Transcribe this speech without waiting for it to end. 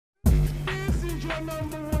your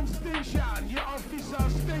number one station, your official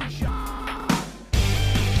station.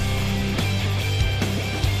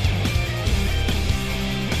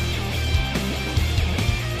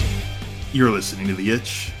 You're listening to The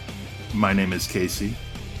Itch. My name is Casey.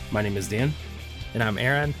 My name is Dan. And I'm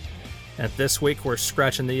Aaron. And this week we're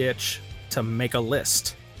scratching the itch to make a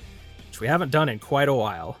list, which we haven't done in quite a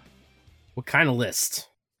while. What kind of list?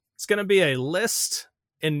 It's going to be a list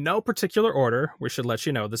in no particular order. We should let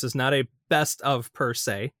you know this is not a best of per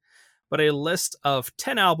se, but a list of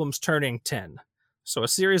 10 albums turning 10. So a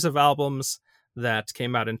series of albums that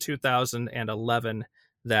came out in 2011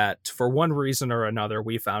 that for one reason or another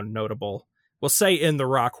we found notable. We'll say in the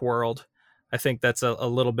rock world. I think that's a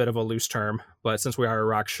little bit of a loose term, but since we are a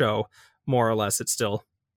rock show, more or less it still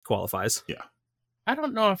qualifies. Yeah. I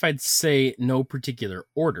don't know if I'd say no particular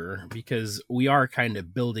order, because we are kind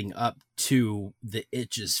of building up to the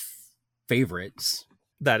Itch's favorites.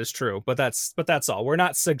 That is true, but that's all. We're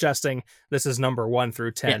not suggesting this is number 1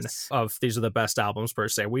 through 10 of these are the best albums per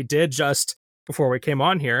se. We did just, before we came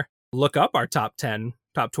on here, look up our top 10,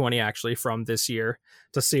 top 20 actually from this year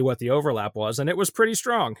to see what the overlap was, and it was pretty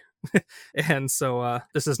strong. And so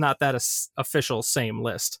this is not that official same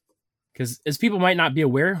list. Because as people might not be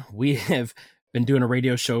aware, we have been doing a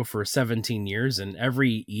radio show for 17 years, and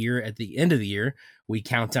every year at the end of the year, we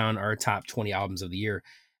count down our top 20 albums of the year.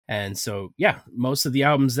 And so, yeah, most of the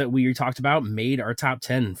albums that we talked about made our top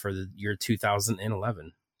 10 for the year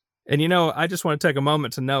 2011. And, you know, I just want to take a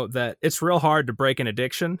moment to note that it's real hard to break an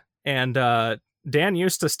addiction. And Dan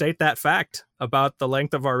used to state that fact about the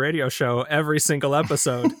length of our radio show every single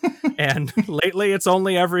episode. And lately it's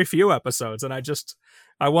only every few episodes. And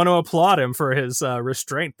I want to applaud him for his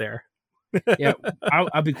restraint there. Yeah,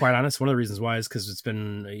 I'll be quite honest. One of the reasons why is because it's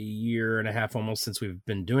been a year and a half almost since we've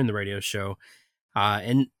been doing the radio show.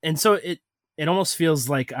 And so it almost feels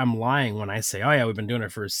like I'm lying when I say, oh yeah, we've been doing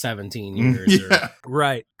it for 17 years. Yeah.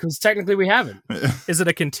 Right. Because technically we haven't. Is it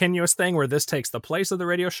a continuous thing where this takes the place of the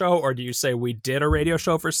radio show? Or do you say we did a radio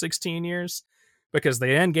show for 16 years? Because the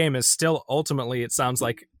end game is still ultimately, it sounds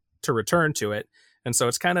like, to return to it. And so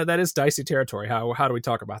it's kind of, that is dicey territory. How do we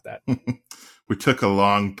talk about that? We took a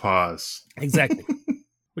long pause. Exactly.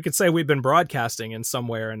 We could say we've been broadcasting in some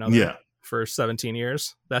way or another for 17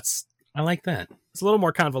 years. I like that. It's a little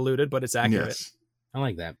more convoluted, but it's accurate. Yes. I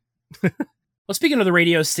like that. Well, speaking of the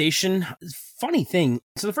radio station, funny thing.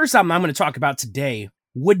 So the first album I'm going to talk about today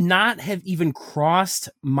would not have even crossed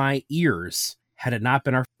my ears had it not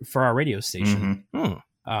been for our radio station.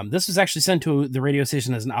 Mm-hmm. This was actually sent to the radio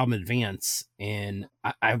station as an album advance. And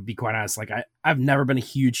I would be quite honest, like I've never been a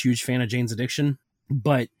huge fan of Jane's Addiction.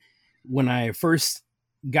 But when I first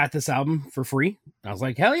got this album for free, I was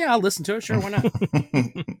like, hell yeah, I'll listen to it. Sure, why not?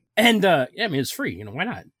 And I mean, it's free, why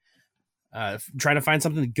not? Trying to find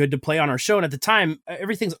something good to play on our show. And at the time,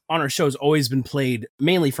 everything's on our show has always been played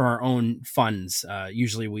mainly for our own funds.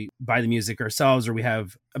 Usually we buy the music ourselves, or we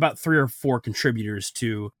have about 3 or 4 contributors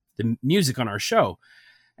to the music on our show.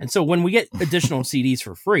 And so when we get additional CDs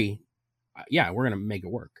for free, we're going to make it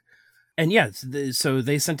work. And yeah, so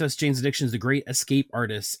they sent us Jane's Addiction's The Great Escape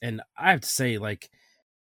Artist. And I have to say,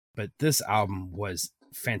 but this album was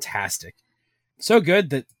fantastic. So good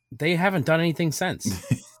that they haven't done anything since.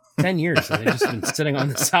 10 years. And they've just been sitting on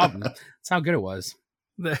this album. That's how good it was.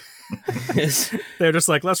 They're just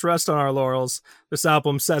like, let's rest on our laurels. This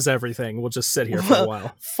album says everything. We'll just sit here for a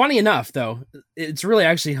while. Funny enough, though, it's really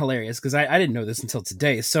actually hilarious because I didn't know this until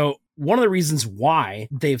today. So one of the reasons why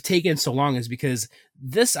they've taken so long is because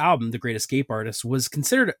this album, The Great Escape Artist, was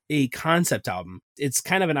considered a concept album. It's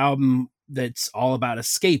kind of an album that's all about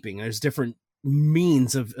escaping. There's different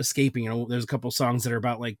means of escaping. There's a couple songs that are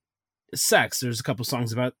about like sex. There's a couple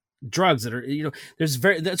songs about drugs that are,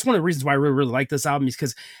 that's one of the reasons why I really, really like this album, is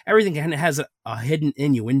because everything kind of has a hidden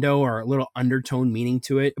innuendo or a little undertone meaning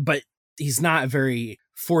to it, but he's not very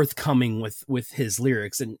forthcoming with his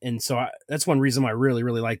lyrics. And so that's one reason why I really,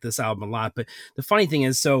 really like this album a lot. But the funny thing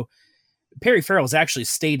is, so Perry Farrell's actually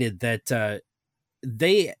stated that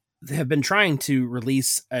they have been trying to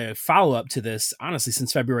release a follow-up to this, honestly,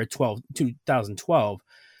 since February 12, 2012.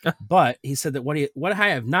 But he said that what I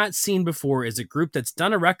have not seen before is a group that's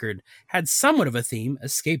done a record, had somewhat of a theme,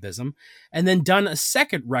 escapism, and then done a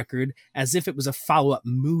second record as if it was a follow-up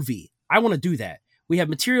movie. I want to do that. We have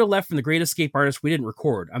material left from The Great Escape Artist we didn't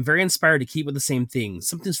record. I'm very inspired to keep with the same thing.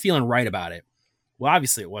 Something's feeling right about it. Well,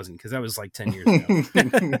 obviously it wasn't, because that was like 10 years ago.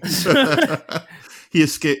 He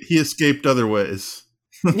escaped other ways.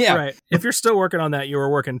 Yeah. Right. If you're still working on that, you were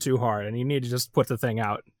working too hard and you need to just put the thing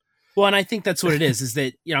out. Well, and I think that's what it is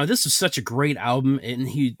that, this was such a great album, and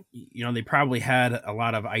they probably had a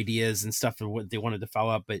lot of ideas and stuff of what they wanted to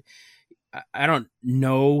follow up, but I don't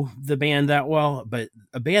know the band that well, but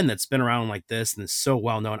a band that's been around like this and is so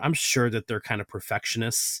well known, I'm sure that they're kind of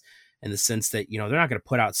perfectionists in the sense that, they're not going to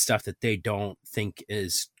put out stuff that they don't think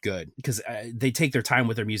is good, because they take their time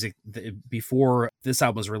with their music. Before this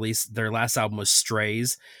album was released, their last album was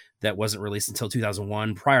Strays, that wasn't released until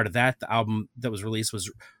 2001. Prior to that, the album that was released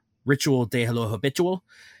was Ritual de Hello Habitual,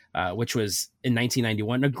 which was in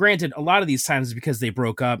 1991. Now, granted, a lot of these times is because they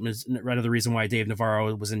broke up, and is another reason why Dave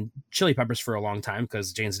Navarro was in Chili Peppers for a long time,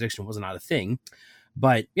 because Jane's Addiction was not a thing.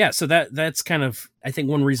 But yeah, so that's kind of, I think,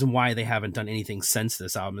 one reason why they haven't done anything since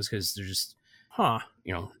this album is because they're just, A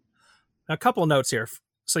couple notes here.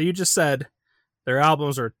 So you just said their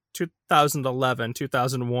albums are 2011,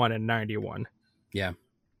 2001, and 91. Yeah.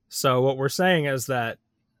 So what we're saying is that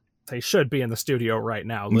they should be in the studio right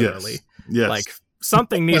now, literally. Yes. Like,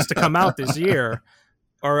 something needs to come out this year,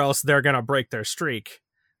 or else they're going to break their streak,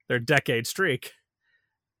 their decade streak.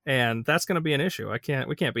 And that's going to be an issue.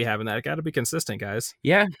 We can't be having that. It got to be consistent, guys.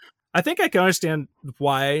 Yeah. I think I can understand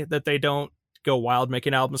why that they don't go wild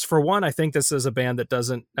making albums. For one, I think this is a band that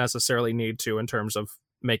doesn't necessarily need to in terms of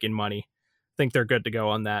making money. I think they're good to go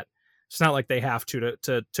on that. It's not like they have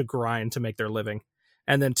to grind to make their living.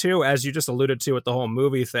 And then two, as you just alluded to with the whole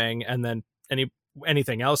movie thing, and then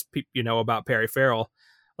anything else about Perry Farrell,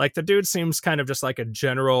 like, the dude seems kind of just like a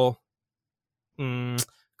general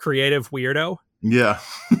creative weirdo. Yeah.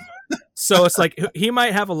 So it's like he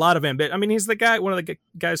might have a lot of ambition. I mean, he's one of the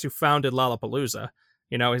guys who founded Lollapalooza.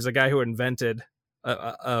 He's a guy who invented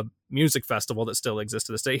a music festival that still exists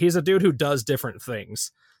to this day. He's a dude who does different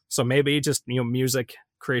things. So maybe just, music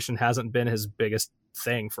creation hasn't been his biggest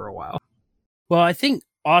thing for a while. Well, I think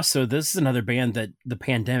also this is another band that the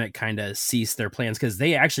pandemic kind of ceased their plans, because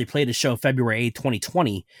they actually played a show February 8th,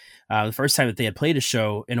 2020. The first time that they had played a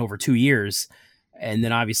show in over 2 years. And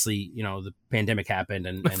then obviously, the pandemic happened,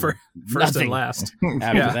 and first and last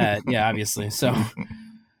after that. Yeah, obviously. So,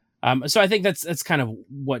 so I think that's kind of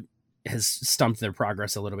what has stumped their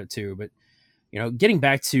progress a little bit too. But, getting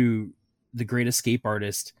back to The Great Escape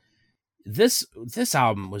Artist, this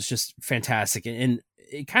album was just fantastic. And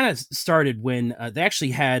it kind of started when they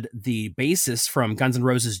actually had the bassist from Guns N'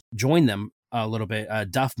 Roses join them a little bit,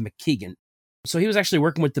 Duff McKagan. So he was actually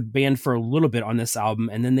working with the band for a little bit on this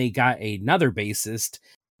album, and then they got another bassist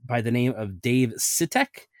by the name of Dave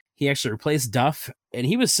Sitek. He actually replaced Duff, and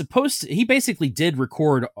he basically did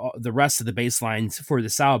record the rest of the bass lines for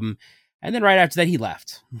this album, and then right after that he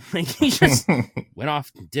left. He just went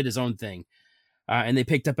off and did his own thing. And they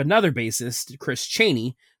picked up another bassist, Chris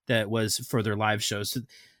Chaney, that was for their live shows. So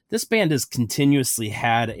this band has continuously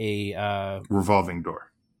had a revolving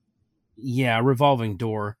door. Yeah, revolving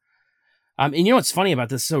door. And what's funny about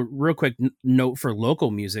this? So real quick note for local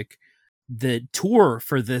music, the tour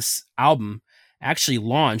for this album actually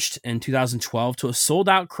launched in 2012 to a sold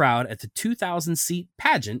out crowd at the 2,000 seat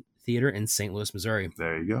Pageant Theater in St. Louis, Missouri.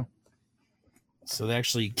 There you go. So they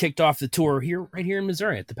actually kicked off the tour right here in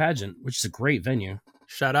Missouri at the Pageant, which is a great venue.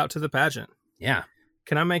 Shout out to the Pageant. Yeah.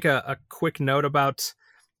 Can I make a quick note about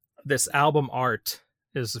this album art?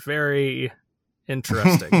 Is very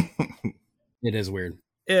interesting. It is weird.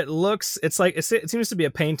 It looks, it seems to be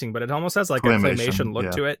a painting, but it almost has like a claymation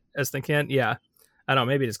look to it as they can. Yeah. I don't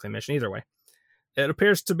know. Maybe it's claymation. Either way. It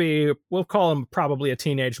appears to be, we'll call him probably a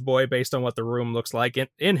teenage boy based on what the room looks like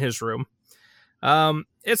in his room.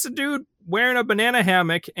 It's a dude wearing a banana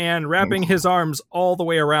hammock and wrapping his arms all the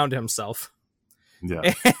way around himself.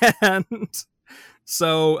 Yeah. And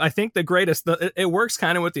so I think it works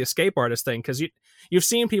kind of with the escape artist thing, because you've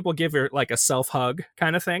seen people give her like a self hug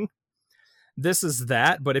kind of thing. This is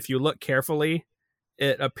that, but if you look carefully,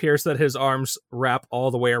 it appears that his arms wrap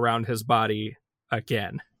all the way around his body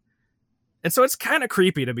again. And so it's kind of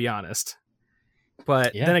creepy, to be honest.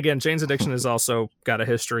 But then again, Jane's Addiction has also got a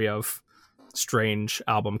history of strange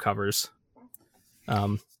album covers.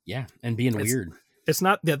 And being weird. It's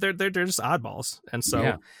not, they're just oddballs. And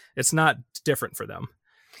so it's not different for them.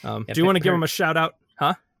 Do you want to give them a shout out?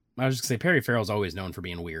 Huh? I was just gonna say Perry Farrell's always known for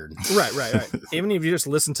being weird. Right. Even if you just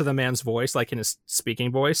listen to the man's voice, like in his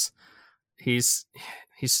speaking voice, he's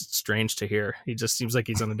strange to hear. He just seems like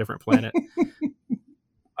he's on a different planet.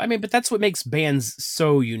 I mean, but that's what makes bands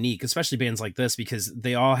so unique, especially bands like this, because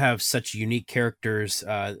they all have such unique characters,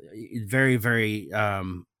 very, very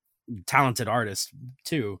talented artists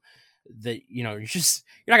too, that, you're not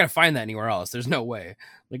going to find that anywhere else. There's no way.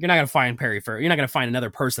 Like, you're not going to find Perry Farrell. You're not going to find another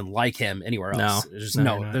person like him anywhere else. It just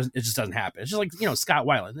doesn't happen. It's just like, Scott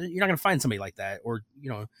Weiland. You're not going to find somebody like that. Or,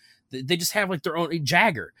 they just have like their own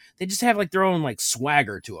Jagger. They just have like their own like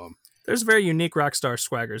swagger to them. There's very unique rock star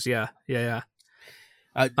swaggers. Yeah.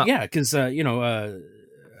 Because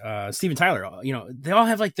Steven Tyler, they all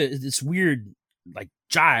have like this weird like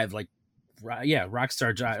jive, like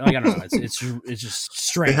rockstar jive. Like, I don't know, it's just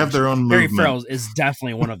strange. They have their own Harry movement. Farrell is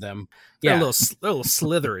definitely one of them. They're Yeah, a little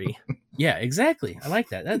slithery. yeah, exactly. I like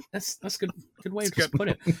that. That's good way to put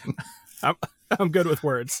it. I'm good with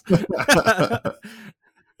words.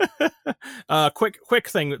 Quick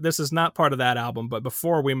thing. This is not part of that album, but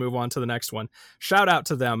before we move on to the next one, shout out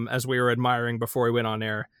to them, as we were admiring before we went on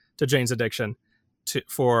air, to Jane's Addiction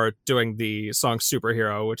for doing the song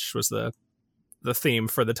Superhero, which was the theme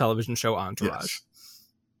for the television show Entourage. Yes.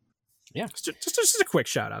 Yeah. Just a quick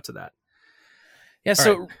shout out to that. Yeah,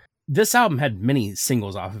 so this album had many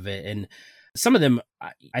singles off of it, and some of them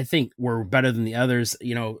I think were better than the others.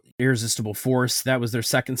 Irresistible Force, that was their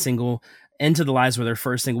second single. Into the Lies were their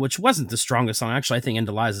first single, which wasn't the strongest song. Actually, I think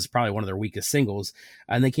Into the Lies is probably one of their weakest singles.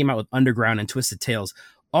 And they came out with Underground and Twisted Tales.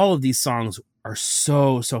 All of these songs are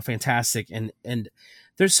so fantastic, and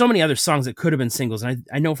there's so many other songs that could have been singles, and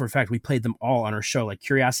I know for a fact we played them all on our show, like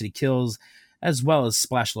Curiosity Kills, as well as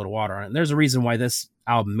Splash a Little Water on it. And there's a reason why this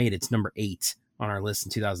album made its number 8 on our list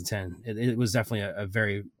in 2010. It was definitely a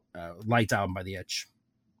very liked album by The Itch.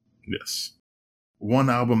 Yes. One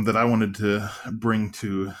album that I wanted to bring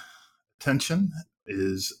to attention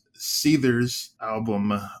is Seether's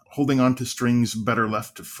album, Holding On to Strings Better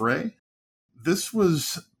Left to Fray. This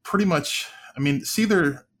was pretty much,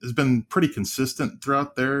 Seether has been pretty consistent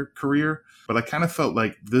throughout their career, but I kind of felt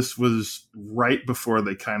like this was right before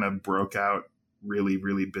they kind of broke out really,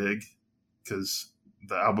 really big, because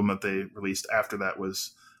the album that they released after that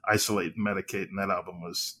was Isolate and Medicate, and that album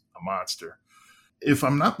was a monster. If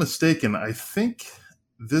I'm not mistaken, I think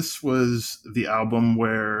this was the album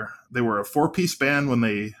where they were a 4-piece band when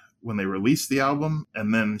they released the album,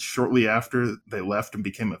 and then shortly after they left and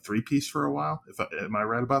became a 3-piece for a while. Am I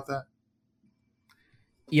right about that?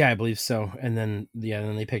 Yeah, I believe so. And then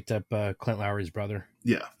they picked up Clint Lowry's brother.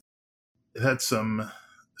 Yeah, it had some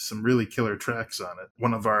really killer tracks on it.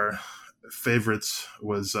 One of our favorites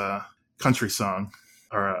was Country Song,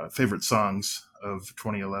 our favorite songs of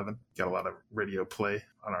 2011. Got a lot of radio play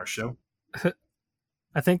on our show.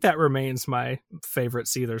 I think that remains my favorite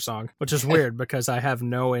Seether song, which is weird because I have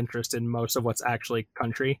no interest in most of what's actually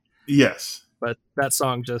country. Yes. But that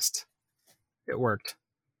song it worked.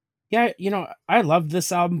 Yeah, I loved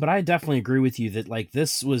this album, but I definitely agree with you that like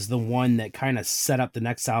this was the one that kind of set up the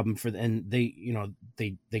next album and they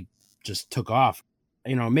just took off.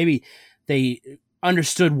 Maybe they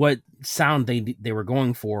understood what sound they were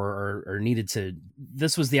going for or needed to.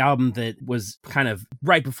 This was the album that was kind of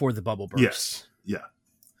right before the bubble burst. Yes. Yeah.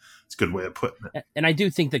 It's a good way of putting it. And I do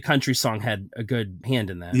think that Country Song had a good hand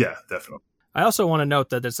in that. Yeah, definitely. I also want to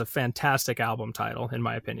note that it's a fantastic album title, in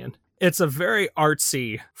my opinion. It's a very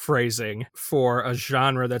artsy phrasing for a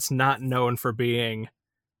genre that's not known for being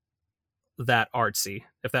that artsy,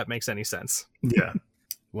 if that makes any sense. Yeah.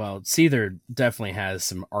 Well, Seether definitely has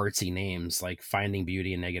some artsy names like Finding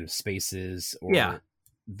Beauty in Negative Spaces, or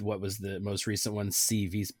what was the most recent one? C.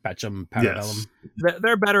 Vis Pacem Parabellum. Yes.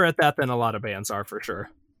 They're better at that than a lot of bands are, for sure.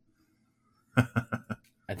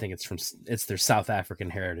 I think it's their South African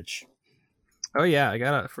heritage. Oh yeah,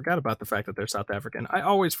 I forgot about the fact that they're South African. I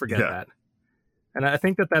always forget that, and I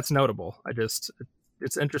think that's notable.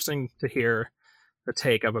 It's interesting to hear the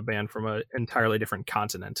take of a band from an entirely different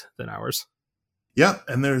continent than ours. Yeah,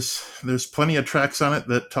 and there's plenty of tracks on it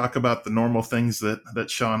that talk about the normal things that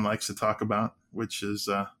Sean likes to talk about, which is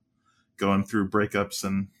going through breakups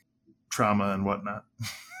and trauma and whatnot.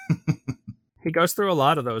 He goes through a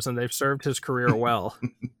lot of those, and they've served his career well.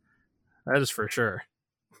 That is for sure.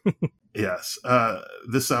 Yes.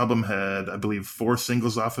 This album had, I believe, 4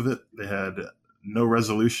 singles off of it. They had No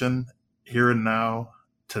Resolution, Here and Now,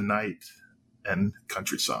 Tonight, and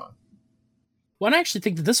Country Song. Well, I actually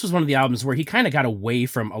think that this was one of the albums where he kind of got away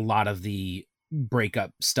from a lot of the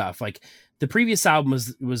breakup stuff. Like the previous album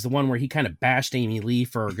was the one where he kind of bashed Amy Lee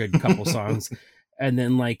for a good couple songs. And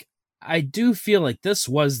then like, I do feel like this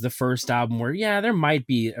was the first album where, there might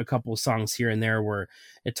be a couple songs here and there where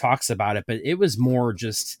it talks about it, but it was more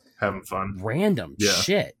just having fun, random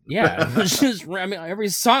shit. Yeah. It was just, every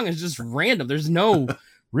song is just random. There's no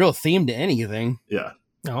real theme to anything. Yeah.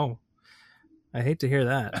 Oh, I hate to hear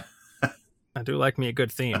that. I do like me a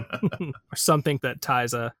good theme or something that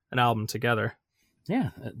ties an album together. Yeah.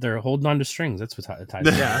 They're holding on to strings. That's what ties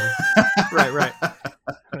it. Yeah. Right.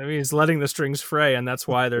 I mean, he's letting the strings fray, and that's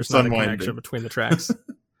why there's not a connection between the tracks.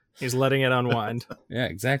 He's letting it unwind. Yeah,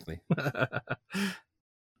 exactly.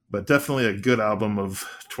 But definitely a good album of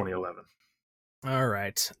 2011. All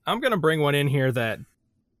right. I'm going to bring one in here that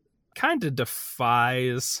kind of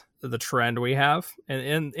defies the trend we have,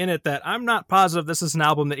 and in it that I'm not positive this is an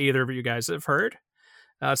album that either of you guys have heard.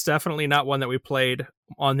 It's definitely not one that we played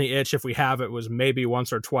on the itch. If we have, it was maybe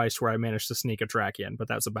once or twice where I managed to sneak a track in, but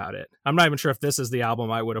that's about it. I'm not even sure if this is the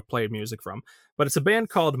album I would have played music from, but it's a band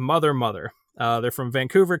called Mother Mother. They're from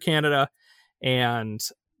Vancouver, Canada, and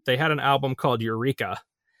they had an album called Eureka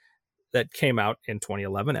that came out in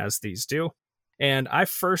 2011, as these do. And I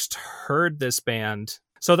first heard this band.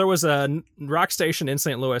 So there was a rock station in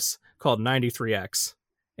St. Louis called 93X,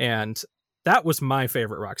 and that was my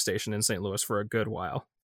favorite rock station in St. Louis for a good while.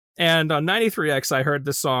 And on 93X, I heard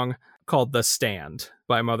this song called The Stand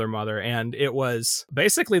by Mother Mother. And it was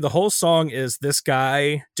basically the whole song is this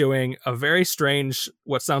guy doing a very strange,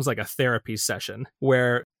 what sounds like a therapy session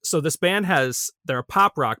where, so this band they're a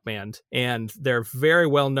pop rock band, and they're very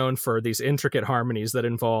well known for these intricate harmonies that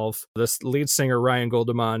involve this lead singer, Ryan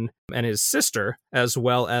Goldeman, and his sister, as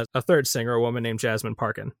well as a third singer, a woman named Jasmine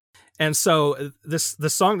Parkin. And so the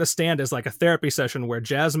song The Stand is like a therapy session where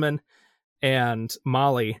Jasmine and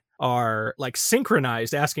Molly are like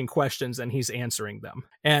synchronized asking questions and he's answering them.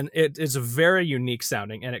 And it is very unique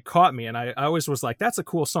sounding, and it caught me. And I always was like, that's a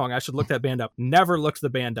cool song. I should look that band up. Never looked the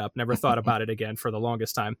band up, never thought about it again for the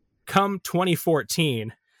longest time. Come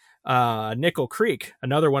 2014, Nickel Creek,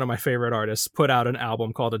 another one of my favorite artists, put out an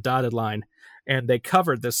album called A Dotted Line, and they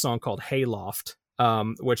covered this song called Hayloft,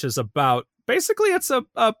 which is about, basically it's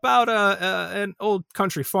about an old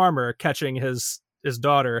country farmer catching his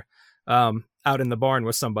daughter out in the barn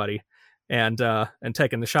with somebody and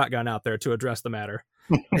taking the shotgun out there to address the matter.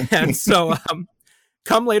 And so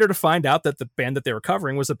come later to find out that the band that they were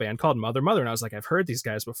covering was a band called Mother Mother. And I was like, I've heard these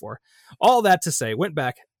guys before. All that to say, went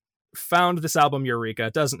back, found this album Eureka.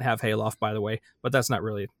 It doesn't have Hayloft, by the way, but that's not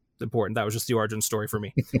really important. That was just the origin story for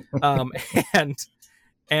me.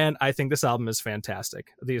 And I think this album is fantastic.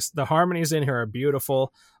 The harmonies in here are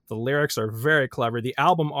beautiful. The lyrics are very clever. The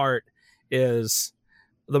album art is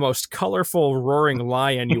the most colorful roaring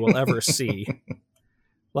lion you will ever see.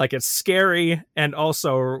 Like, it's scary and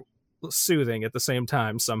also soothing at the same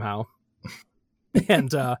time somehow.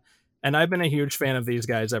 And I've been a huge fan of these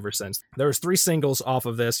guys ever since. There was 3 singles off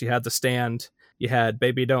of this. You had The Stand, you had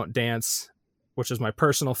Baby Don't Dance, which is my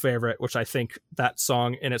personal favorite, which I think that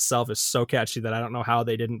song in itself is so catchy that I don't know how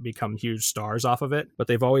they didn't become huge stars off of it, but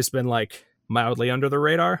they've always been like mildly under the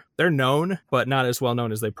radar. They're known, but not as well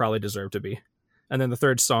known as they probably deserve to be. And then the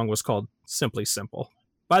third song was called Simply Simple.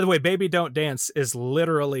 By the way, Baby Don't Dance is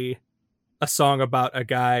literally a song about a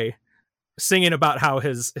guy singing about how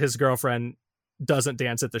his girlfriend doesn't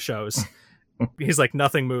dance at the shows. He's like,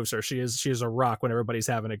 nothing moves her. She is a rock when everybody's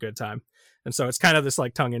having a good time. And so it's kind of this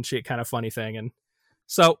like tongue-in-cheek kind of funny thing. And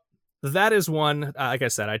so that is one, like I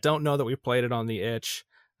said, I don't know that we played it on the itch.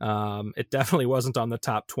 It definitely wasn't on the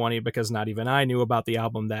top 20 because not even I knew about the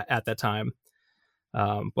album at that time.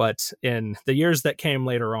 But in the years that came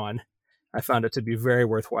later on, I found it to be very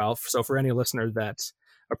worthwhile. So for any listener that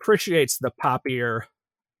appreciates the poppier,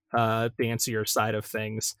 dancier side of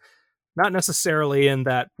things, not necessarily in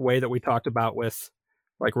that way that we talked about with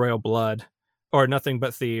like Royal Blood or Nothing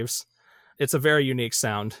But Thieves, it's a very unique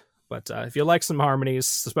sound. But if you like some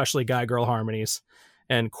harmonies, especially guy-girl harmonies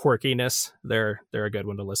and quirkiness, they're a good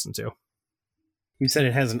one to listen to. You said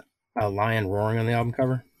it has a lion roaring on the album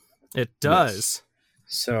cover? It does. Yes.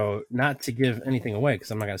 So, not to give anything away,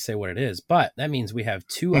 because I'm not going to say what it is, but that means we have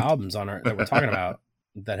 2 albums that we're talking about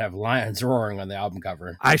that have lions roaring on the album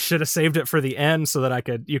cover. I should have saved it for the end so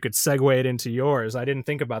that you could segue it into yours. I didn't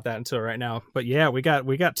think about that until right now. But yeah, we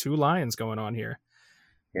got 2 lions going on here.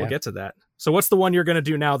 Yeah. We'll get to that. So what's the one you're going to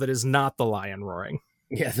do now that is not the lion roaring?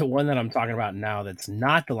 Yeah, the one that I'm talking about now that's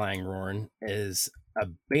not the lion roaring is a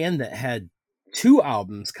band that had 2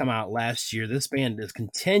 albums come out last year. This band is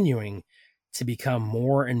continuing to become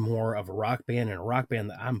more and more of a rock band, and a rock band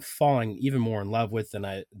that I'm falling even more in love with than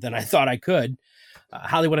I thought I could.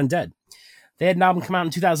 Hollywood Undead. They had an album come out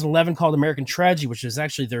in 2011 called American Tragedy, which is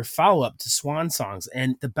actually their follow-up to Swan Songs.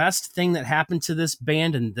 And the best thing that happened to this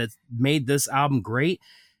band and that made this album great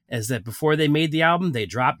is that before they made the album, they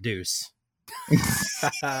dropped Deuce.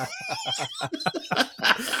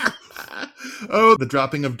 Oh, the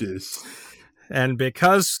dropping of Deuce. And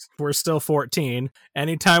because we're still 14,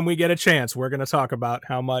 anytime we get a chance, we're going to talk about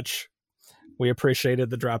how much we appreciated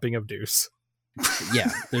the dropping of Deuce. Yeah,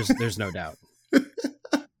 there's no doubt.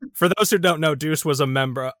 For those who don't know, Deuce was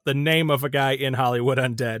the name of a guy in Hollywood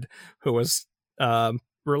Undead who was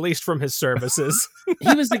released from his services.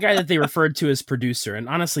 He was the guy that they referred to as producer. And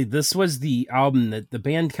honestly, this was the album that the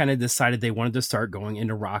band kind of decided they wanted to start going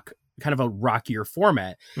into rock, kind of a rockier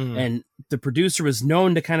format. And the producer was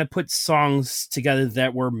known to kind of put songs together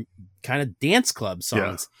that were kind of dance club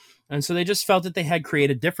songs. And so they just felt that they had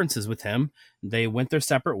creative differences with him. They went their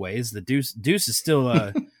separate ways. The Deuce is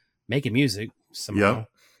still making music somehow.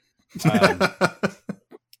 Because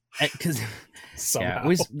we saw him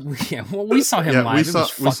live. We saw him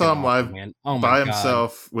live man. by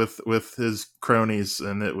himself with his cronies,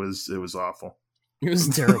 and it was awful. It was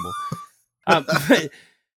terrible.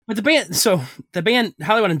 But the band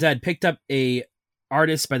Hollywood Undead picked up a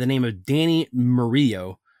artist by the name of Danny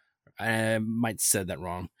Murillo. I might have said that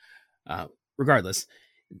wrong. Regardless,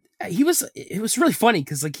 it was really funny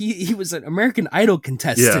because like he was an American Idol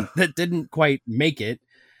contestant that didn't quite make it.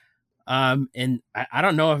 And I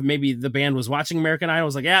don't know if maybe the band was watching American Idol,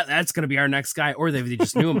 was like, yeah, that's going to be our next guy, or they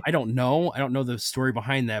just knew him. I don't know the story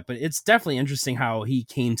behind that, but it's definitely interesting how he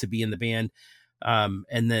came to be in the band.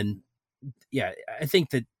 And then, I think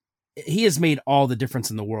that he has made all the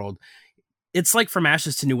difference in the world. It's like From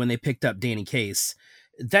Ashes to New when they picked up Danny Case.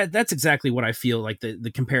 That's exactly what I feel like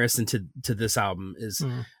the comparison to this album is,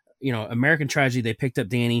 American Tragedy, they picked up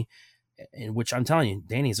Danny, in which I'm telling you,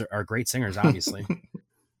 Danny's are great singers, obviously.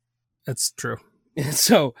 That's true.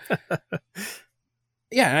 So,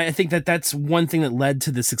 I think that's one thing that led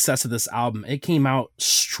to the success of this album. It came out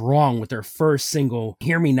strong with their first single,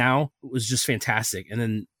 Hear Me Now. It was just fantastic. And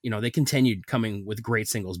then, they continued coming with great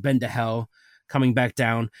singles, Bend to Hell, Coming Back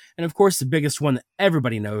Down. And of course, the biggest one that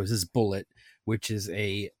everybody knows is Bullet, which is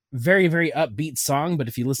a very, very upbeat song. But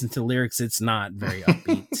if you listen to the lyrics, it's not very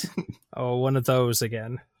upbeat. Oh, one of those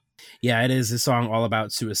again. Yeah, it is a song all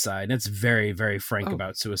about suicide. And it's very, very frank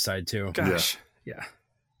about suicide too. Gosh, yeah.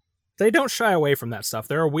 They don't shy away from that stuff.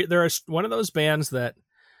 They're one of those bands that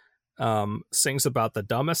sings about the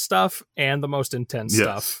dumbest stuff and the most intense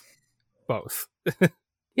stuff, both.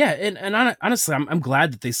 Yeah, and honestly, I'm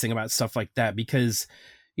glad that they sing about stuff like that because,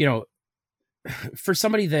 for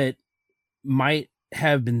somebody that might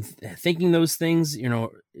have been thinking those things,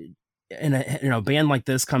 and a band like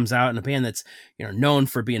this comes out, and a band that's known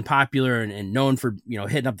for being popular and known for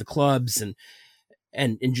hitting up the clubs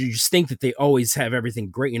and you just think that they always have everything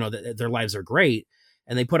great, that their lives are great,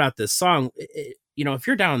 and they put out this song. If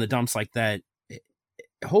you're down in the dumps like that,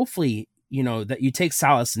 hopefully that you take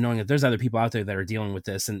solace in knowing that there's other people out there that are dealing with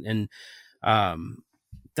this, and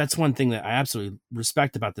that's one thing that I absolutely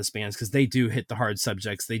respect about this band, because they do hit the hard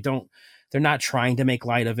subjects. They're not trying to make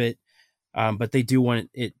light of it, but they do want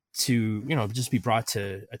it to just be brought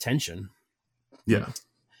to attention.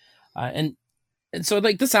 And so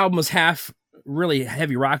like this album was half really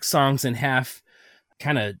heavy rock songs and half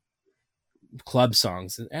kind of club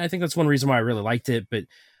songs, and I think that's one reason why I really liked it. But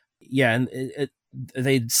and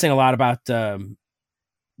they sing a lot about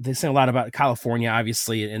California,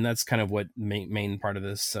 obviously, and that's kind of what main part of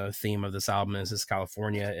this theme of this album is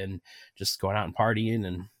California and just going out and partying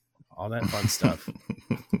and all that fun stuff.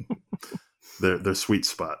 Their sweet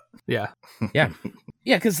spot. Yeah,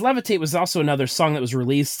 because Levitate was also another song that was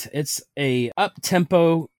released. It's a up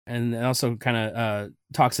tempo and also kind of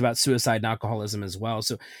talks about suicide and alcoholism as well.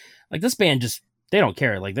 So like this band they don't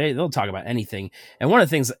care. Like they'll talk about anything. And one of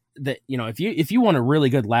the things that, if you want a really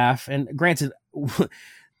good laugh, and granted,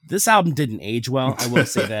 this album didn't age well, I will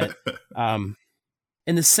say that,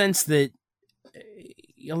 in the sense that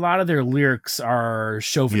a lot of their lyrics are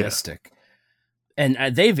chauvinistic.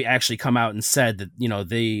 And they've actually come out and said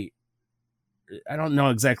that, I don't know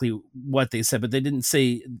exactly what they said, but they didn't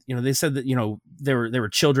say, they said that, they were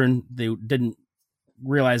children. They didn't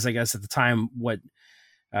realize, I guess, at the time what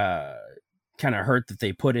kind of hurt that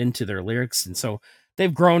they put into their lyrics. And so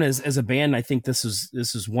they've grown as a band. I think this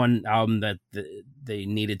is one album that they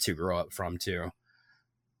needed to grow up from too,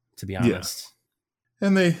 to be honest.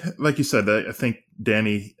 And they, like you said, I think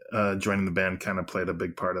Danny joining the band kind of played a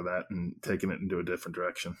big part of that and taking it into a different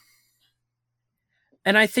direction.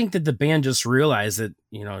 And I think that the band just realized that,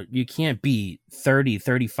 you can't be 30,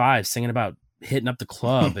 35 singing about hitting up the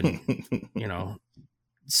club and,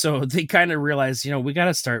 so they kind of realized, we got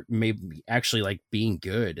to start maybe actually like being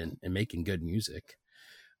good and making good music.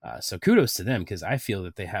 So kudos to them, because I feel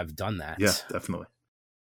that they have done that. Yeah, definitely.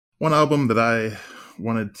 One album that I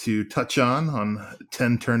wanted to touch on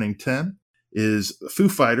 10 Turning 10 is Foo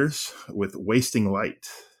Fighters with Wasting Light.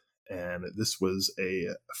 And this was a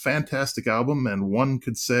fantastic album, and one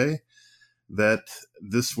could say that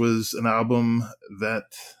this was an album that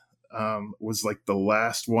was like the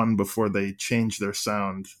last one before they changed their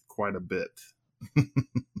sound quite a bit.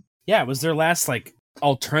 Yeah, it was their last like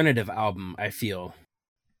alternative album, I feel.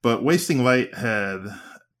 But Wasting Light had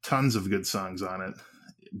tons of good songs on it.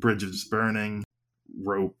 Bridges Burning,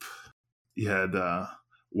 Rope. You had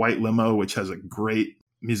White Limo, which has a great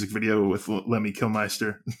music video with Lemmy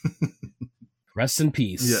Kilmister. Rest in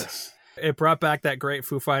peace. Yes. It brought back that great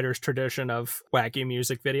Foo Fighters tradition of wacky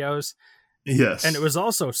music videos. Yes. And it was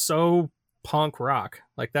also so punk rock.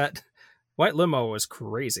 Like that White Limo was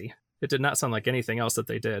crazy. It did not sound like anything else that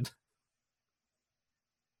they did.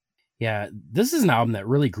 Yeah, this is an album that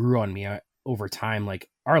really grew on me over time. Like,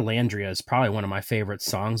 Arlandria is probably one of my favorite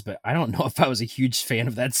songs, but I don't know if I was a huge fan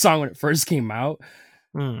of that song when it first came out.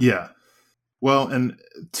 Yeah. Well, and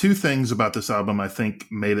two things about this album I think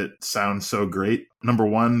made it sound so great. Number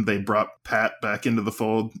one, they brought Pat back into the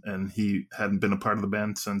fold, and he hadn't been a part of the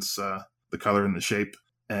band since The Color and the Shape.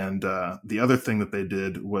 And the other thing that they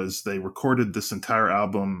did was they recorded this entire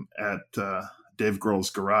album at Dave Grohl's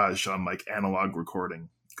garage on like analog recording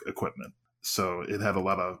equipment. So it had a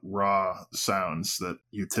lot of raw sounds that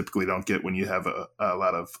you typically don't get when you have a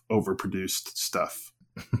lot of overproduced stuff.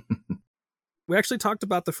 We actually talked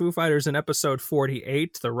about the Foo Fighters in episode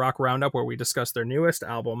 48, the Rock Roundup, where we discussed their newest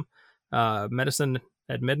album, Medicine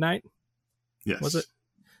at Midnight. Yes. Was it?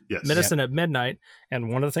 Yes. Medicine at Midnight. And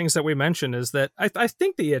one of the things that we mentioned is that I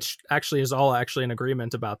think the Itch actually is all actually in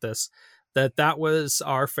agreement about this, that was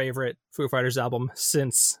our favorite Foo Fighters album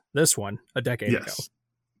since this one a decade ago.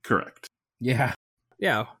 Correct. Yeah.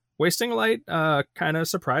 Yeah. Wasting Light kind of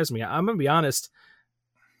surprised me. I'm going to be honest.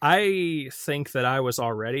 I think that I was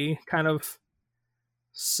already kind of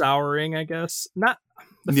souring, I guess. Not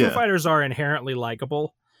the Foo Fighters are inherently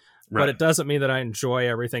likable, but it doesn't mean that I enjoy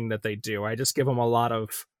everything that they do. I just give them a lot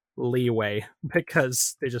of leeway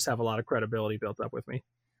because they just have a lot of credibility built up with me.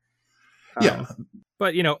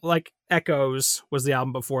 But like Echoes was the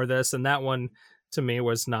album before this, and that one to me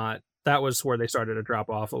was not. That was where they started to drop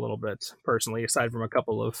off a little bit personally, aside from a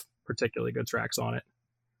couple of particularly good tracks on it.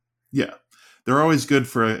 Yeah, they're always good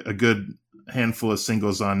for a good handful of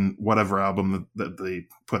singles on whatever album that they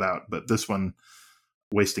put out, but this one,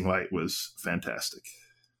 Wasting Light, was fantastic.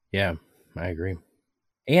 Yeah, I agree.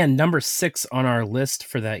 And number 6 on our list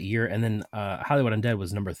for that year, and then Hollywood Undead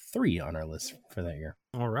was number 3 on our list for that year.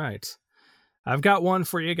 All right. I've got one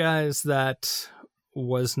for you guys that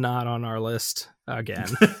was not on our list again.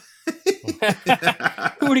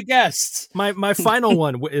 Who would have guessed? My final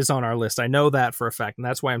one is on our list. I know that for a fact, and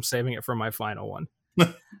that's why I'm saving it for my final one.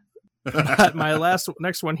 But my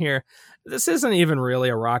next one here, this isn't even really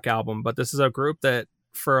a rock album, but this is a group that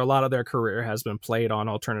for a lot of their career has been played on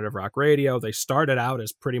alternative rock radio. They started out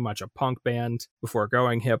as pretty much a punk band before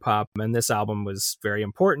going hip hop, and this album was very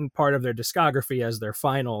important part of their discography as their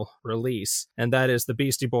final release, and that is the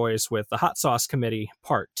Beastie Boys with the Hot Sauce Committee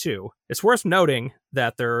Part 2. It's worth noting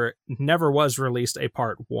that there never was released a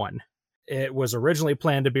Part 1. It was originally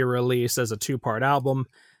planned to be released as a 2-part album,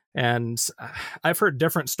 and I've heard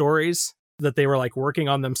different stories that they were like working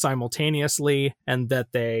on them simultaneously and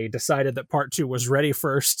that they decided that Part 2 was ready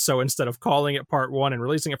first. So instead of calling it Part 1 and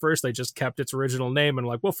releasing it first, they just kept its original name and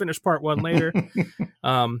like, we'll finish Part 1 later.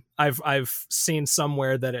 I've seen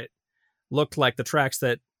somewhere that it looked like the tracks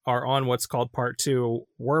that are on what's called Part 2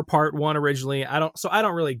 were Part 1 originally. I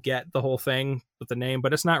don't really get the whole thing with the name,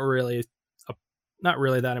 but it's not really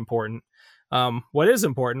that important. What is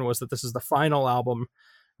important was that this is the final album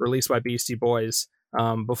released by Beastie Boys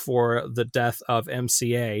before the death of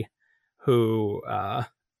MCA, who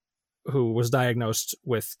was diagnosed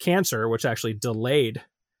with cancer, which actually delayed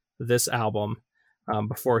this album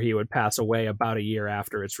before he would pass away about a year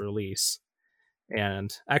after its release.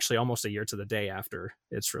 And actually almost a year to the day after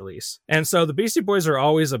its release. And so the Beastie Boys are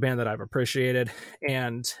always a band that I've appreciated.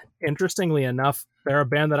 And interestingly enough, they're a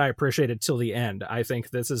band that I appreciated till the end. I think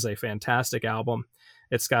this is a fantastic album.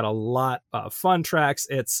 It's got a lot of fun tracks.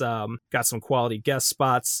 It's got some quality guest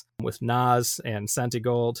spots with Nas and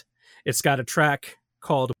Sentigold. It's got a track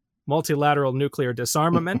called Multilateral Nuclear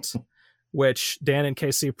Disarmament, which Dan and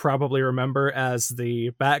Casey probably remember as the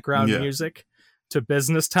background music to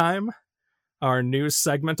Business Time, our news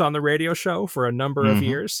segment on the radio show for a number of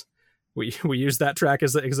years. We used that track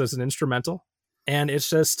as an instrumental. And it's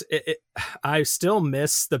just, I still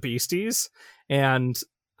miss the Beasties, and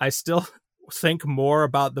I still think more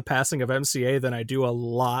about the passing of MCA than I do a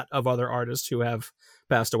lot of other artists who have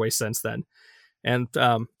passed away since then. And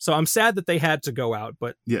so I'm sad that they had to go out,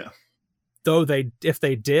 but if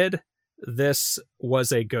they did, this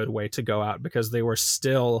was a good way to go out because they were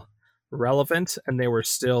still relevant and they were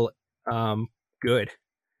still good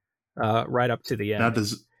right up to the end. Now,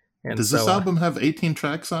 does this album have 18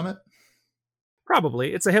 tracks on it?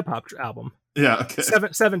 Probably. It's a hip hop album. Yeah. Okay.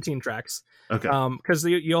 17 tracks. Okay. Because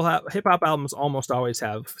you'll have hip hop albums almost always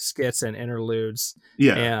have skits and interludes.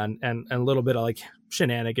 Yeah. And a little bit of like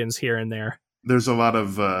shenanigans here and there. There's a lot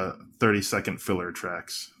of 30-second filler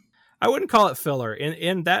tracks. I wouldn't call it filler.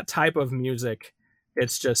 In that type of music,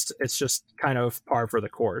 It's just kind of par for the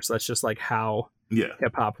course. That's just like how Yeah.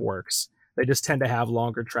 hip hop works. They just tend to have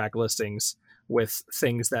longer track listings with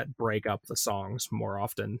things that break up the songs more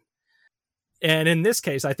often. And in this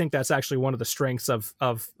case, I think that's actually one of the strengths of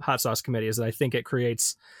Hot Sauce Committee, is that I think it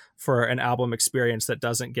creates for an album experience that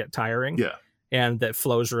doesn't get tiring Yeah. and that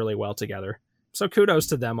flows really well together. So kudos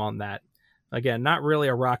to them on that. Again, not really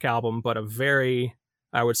a rock album, but a very,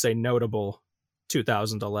 I would say, notable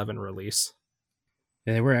 2011 release.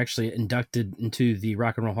 Yeah, they were actually inducted into the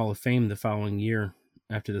Rock and Roll Hall of Fame the following year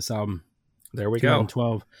after this album. There we go.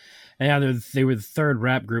 2012. And yeah, they were the third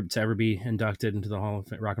rap group to ever be inducted into the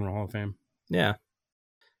Rock and Roll Hall of Fame. Yeah.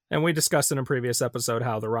 And we discussed in a previous episode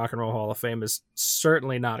how the Rock and Roll Hall of Fame is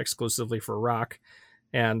certainly not exclusively for rock,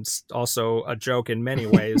 and also a joke in many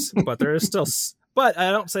ways, but there is still, but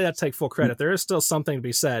I don't say that to take full credit. There is still something to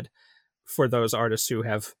be said for those artists who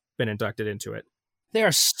have been inducted into it. They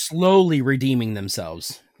are slowly redeeming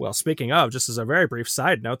themselves. Well, speaking of, just as a very brief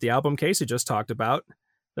side note, the album Casey just talked about,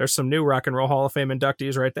 there's some new Rock and Roll Hall of Fame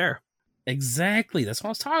inductees right there. Exactly. That's what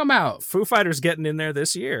I was talking about. Foo Fighters getting in there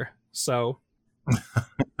this year. So,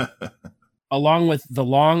 along with the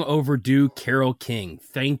long overdue Carole King.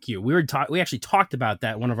 Thank you. We actually talked about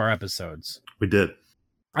that in one of our episodes. We did.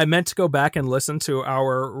 I meant to go back and listen to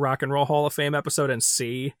our Rock and Roll Hall of Fame episode and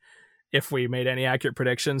see if we made any accurate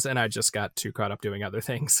predictions, and I just got too caught up doing other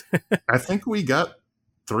things. I think we got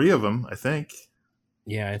 3 of them, I think.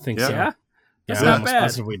 Yeah, I think Yeah. so. Yeah? That's I'm not almost bad.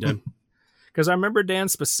 positive we did. Because I remember Dan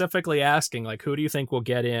specifically asking, like, who do you think will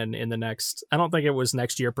get in the next, I don't think it was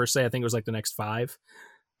next year per se, I think it was like the next 5.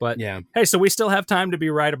 But Yeah. hey, so we still have time to be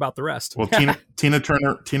right about the rest. Well, Tina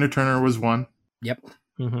Turner was one. Yep.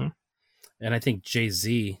 Mm-hmm. And I think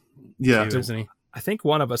Jay-Z, Yeah. too, isn't he? I think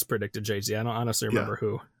one of us predicted Jay-Z. I don't honestly remember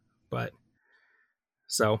who, but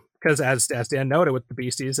so, because as Dan noted with the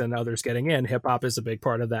Beasties and others getting in, hip hop is a big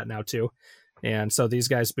part of that now too. And so these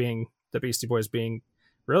guys being the Beastie Boys being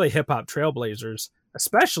really hip hop trailblazers,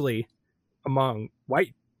 especially among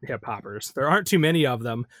white hip hoppers. There aren't too many of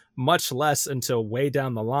them, much less until way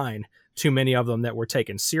down the line, too many of them that were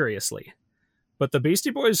taken seriously. But the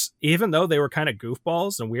Beastie Boys, even though they were kind of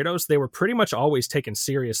goofballs and weirdos, they were pretty much always taken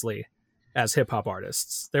seriously as hip hop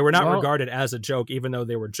artists. They were not regarded as a joke, even though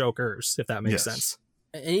they were jokers, if that makes sense.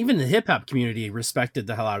 And even the hip hop community respected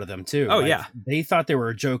the hell out of them too. Oh, yeah. They thought they were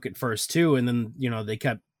a joke at first too. And then,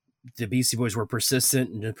 the Beastie Boys were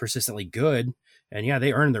persistent and persistently good. And yeah,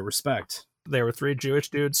 they earned their respect. They were 3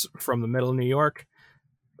 Jewish dudes from the middle of New York.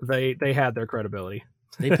 They had their credibility.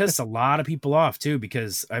 They pissed a lot of people off too,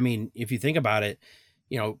 because I mean, if you think about it,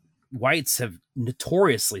 whites have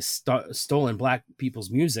notoriously stolen black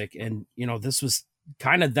people's music. And, this was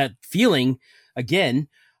kind of that feeling again,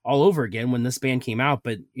 all over again when this band came out.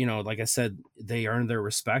 But, like I said, they earned their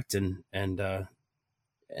respect and that,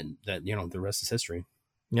 the rest is history.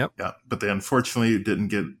 Yep. Yeah, but they unfortunately didn't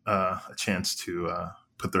get a chance to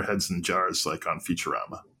put their heads in jars like on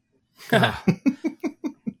Futurama.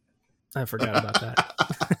 I forgot about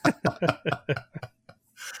that.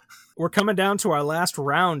 We're coming down to our last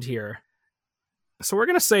round here. So we're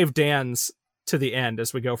going to save Dan's to the end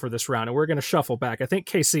as we go for this round, and we're going to shuffle back. I think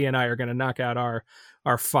KC and I are going to knock out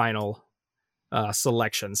our final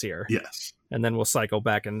selections here. Yes. And then we'll cycle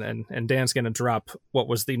back, and Dan's going to drop what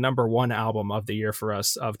was the number 1 album of the year for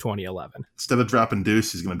us of 2011. Instead of dropping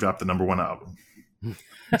Deuce, he's going to drop the number 1 album.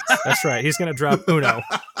 That's right. He's going to drop Uno.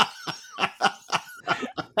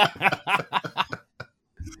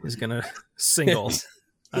 He's going to single.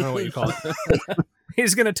 I don't know what you call it.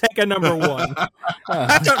 He's going to take a number 1.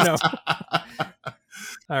 I don't know.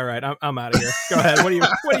 All right. I'm out of here. Go ahead. What do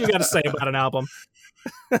you got to say about an album?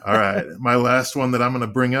 All right. My last one that I'm going to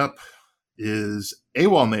bring up is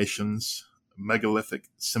AWOL Nation's Megalithic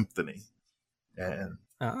Symphony. And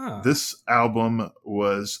this album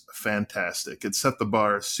was fantastic. It set the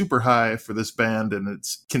bar super high for this band, and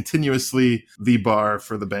it's continuously the bar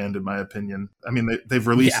for the band, in my opinion. I mean, they've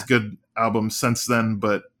released good albums since then,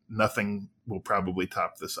 but nothing will probably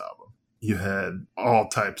top this album. You had all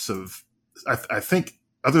types of, I think,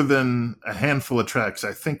 other than a handful of tracks,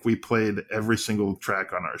 I think we played every single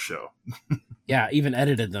track on our show. Yeah, even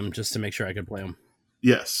edited them just to make sure I could play them.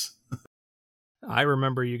 Yes. I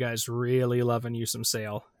remember you guys really loving You Some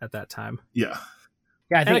Sail at that time. Yeah.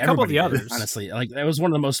 Yeah, I think and a couple of the everybody did, others. honestly. Like, that was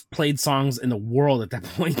one of the most played songs in the world at that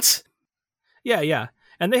point. Yeah.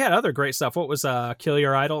 And they had other great stuff. What was Kill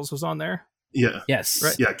Your Idols was on there? Yeah. Yes.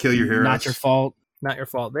 Right. Yeah, Kill Your Heroes. Not Your Fault. Not Your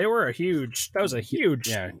Fault. That was a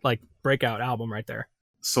huge breakout album right there.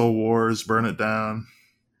 Soul Wars, Burn It Down.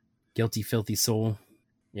 Guilty Filthy Soul.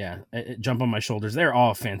 Yeah. Jump on My Shoulders. They're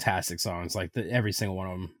all fantastic songs. Like every single one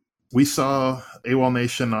of them. We saw AWOL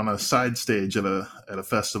Nation on a side stage at a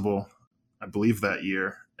festival, I believe that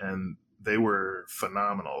year, and they were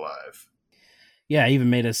phenomenal live. Yeah, even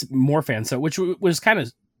made us more fans. So, which was kind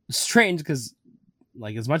of strange because,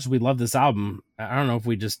 like, as much as we love this album, I don't know if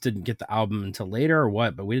we just didn't get the album until later or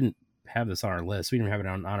what, but we didn't have this on our list. We didn't have it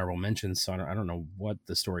on honorable mentions, so I don't know what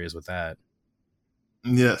the story is with that.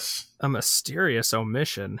 Yes, A mysterious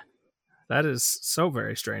omission. That is so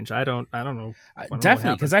very strange. I don't know.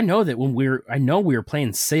 Definitely, because I know that when we were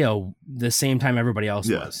playing Seo the same time everybody else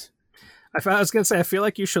was. I was going to say, I feel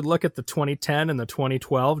like you should look at the 2010 and the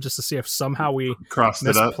 2012 just to see if somehow we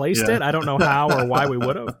misplaced it. I don't know how or why we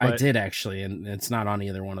would have. I did actually, and it's not on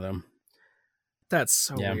either one of them. That's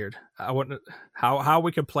so weird. I wouldn't how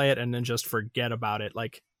we could play it and then just forget about it,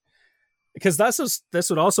 like, because this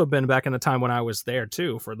would also have been back in the time when I was there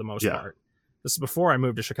too, for the most part. This is before I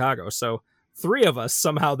moved to Chicago, so 3 of us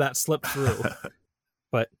somehow that slipped through.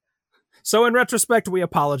 But so in retrospect, we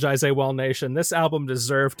apologize, AWOL Nation. This album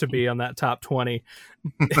deserved to be on that top 20,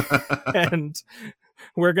 and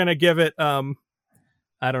we're gonna give it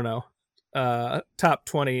I don't know, top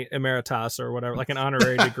 20 emeritus or whatever, like an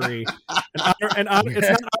honorary degree. It's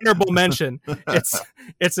not honorable mention.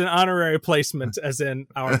 It's an honorary placement, as in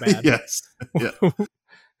our bad. Yes. Yeah.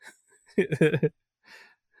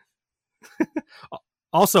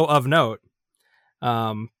 Also of note,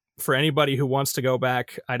 for anybody who wants to go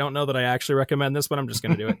back, I don't know that I actually recommend this, but I'm just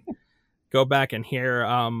going to do it. Go back and hear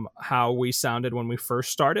how we sounded when we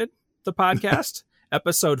first started the podcast.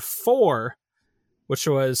 Episode 4, which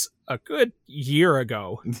was a good year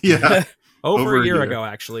ago. Yeah. Over a year ago,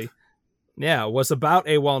 actually. Yeah, was about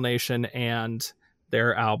AWOL Nation and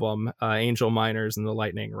their album, Angel Miners and the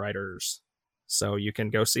Lightning Riders. So you can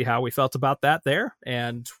go see how we felt about that there.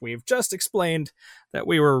 And we've just explained that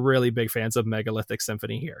we were really big fans of Megalithic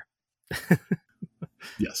Symphony here.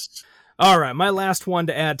 Yes. All right. My last one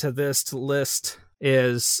to add to this list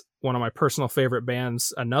is one of my personal favorite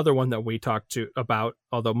bands. Another one that we talked about,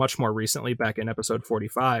 although much more recently, back in episode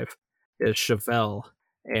 45, is Chevelle.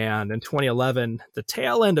 And in 2011, the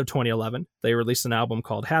tail end of 2011, they released an album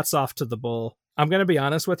called Hats Off to the Bull. I'm going to be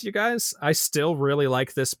honest with you guys. I still really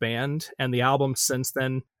like this band, and the albums since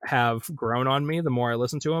then have grown on me the more I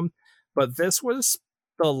listen to them. But this was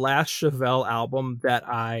the last Chevelle album that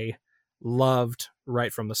I loved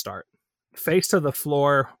right from the start. Face to the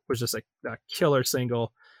Floor was just a killer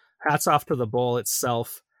single. Hats Off to the Bull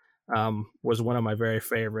itself was one of my very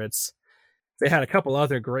favorites. They had a couple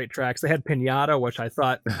other great tracks. They had Pinata, which I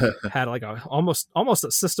thought had like a almost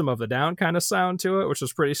a System of a Down kind of sound to it, which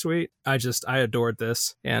was pretty sweet. I adored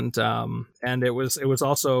this, and it was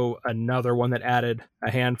also another one that added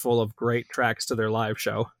a handful of great tracks to their live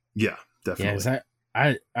show. Yeah, definitely.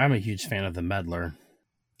 Yeah, I'm a huge fan of the Meddler.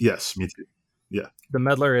 Yes, me too. Yeah, the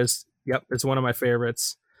Meddler is it's one of my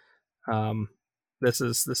favorites. This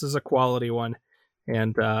is a quality one,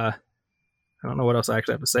 and I don't know what else I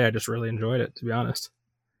actually have to say. I just really enjoyed it, to be honest.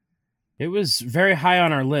 It was very high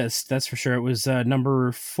on our list, that's for sure. It was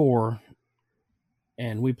number 4,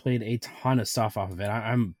 and we played a ton of stuff off of it.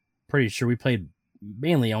 I'm pretty sure we played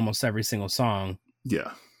mainly almost every single song.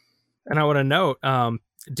 Yeah. And I want to note,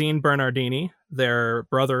 Dean Bernardini, their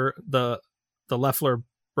brother, the Loeffler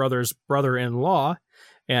brothers' brother-in-law,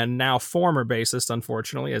 and now former bassist,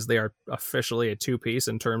 unfortunately, as they are officially a 2-piece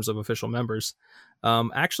in terms of official members,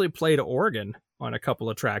 actually played organ on a couple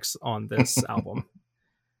of tracks on this album.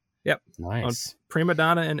 Yep. Nice. On Prima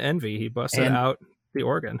Donna and Envy, he busted out the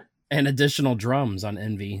organ. And additional drums on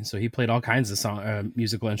Envy. So he played all kinds of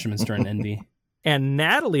musical instruments during Envy. And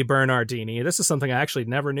Natalie Bernardini, this is something I actually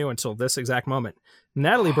never knew until this exact moment.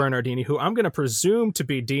 Natalie Bernardini, who I'm going to presume to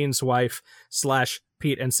be Dean's wife /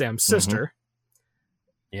 Pete and Sam's sister,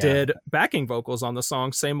 did backing vocals on the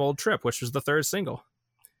song Same Old Trip, which was the 3rd single.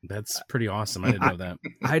 That's pretty awesome. I didn't know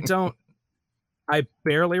that. I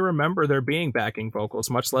barely remember there being backing vocals,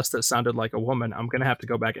 much less that sounded like a woman. I'm going to have to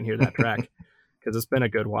go back and hear that track because it's been a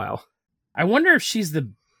good while. I wonder if she's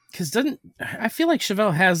I feel like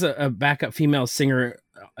Chevelle has a backup female singer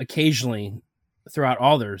occasionally throughout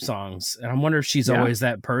all their songs. And I wonder if she's always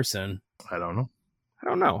that person. I don't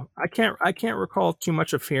know. I can't recall too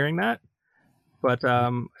much of hearing that, but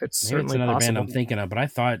it's certainly another possible. band I'm thinking of, but I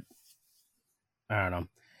don't know.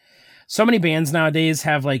 So many bands nowadays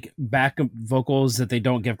have like backup vocals that they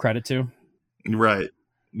don't give credit to. Right.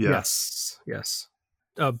 Yeah. Yes.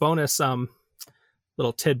 Bonus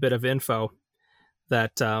little tidbit of info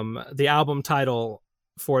that the album title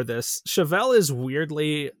for this, Chevelle is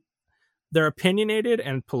weirdly, they're opinionated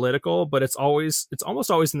and political, but it's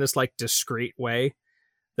almost always in this like discreet way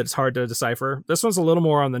that's hard to decipher. This one's a little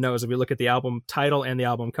more on the nose if you look at the album title and the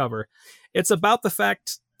album cover. It's about the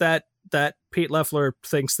fact that Pete Loeffler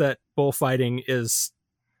thinks that bullfighting is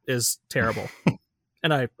terrible.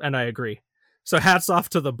 and I agree. So hats off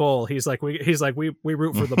to the bull. He's like we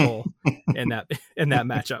root for the bull in that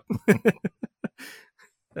matchup.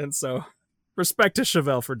 And so respect to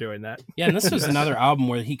Chevelle for doing that. Yeah, and this was another album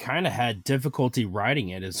where he kind of had difficulty writing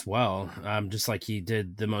it as well, just like he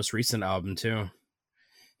did the most recent album too.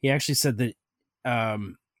 He actually said that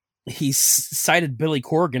he cited Billy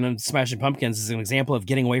Corgan and Smashing Pumpkins as an example of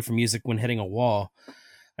getting away from music when hitting a wall.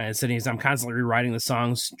 And said I'm constantly rewriting the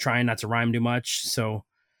songs, trying not to rhyme too much. So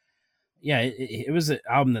yeah, it was an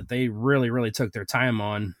album that they really, really took their time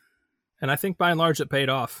on. And I think by and large it paid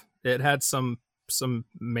off. It had some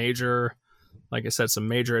major, like I said, some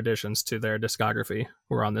major additions to their discography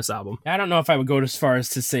were on this album. I don't know if I would go as far as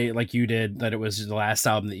to say, like you did, that it was the last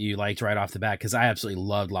album that you liked right off the bat, because I absolutely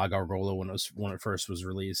loved La Gargola when it first was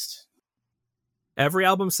released. Every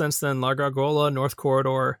album since then, La Gargola, North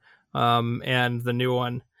Corridor, and the new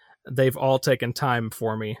one, they've all taken time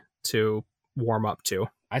for me to warm up to.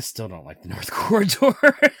 I still don't like the North Corridor.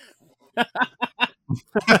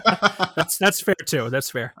 That's fair too. That's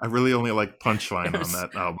fair. I really only like Punchline on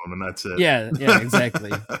that album, and that's it. Yeah,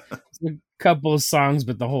 exactly. A couple of songs,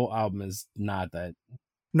 but the whole album is not that.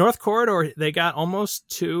 North Corridor, they got almost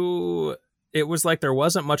to. It was like there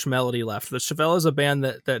wasn't much melody left. The Chevelle is a band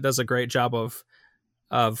that does a great job of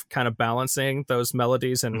kind of balancing those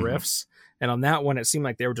melodies and riffs. And on that one, it seemed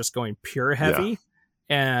like they were just going pure heavy. Yeah.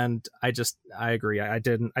 And I agree. I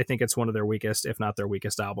think it's one of their weakest, if not their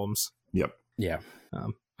weakest albums. Yep. Yeah.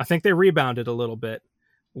 I think they rebounded a little bit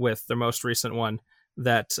with their most recent one,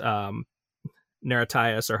 that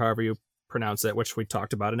Narratias, or however you pronounce it, which we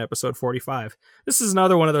talked about in episode 45. This is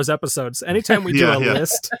another one of those episodes. Anytime we do a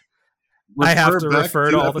list, I have to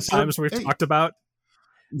refer to all the times we've talked about.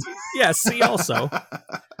 Yeah, see also.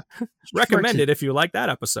 Recommended if you like that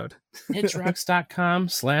episode.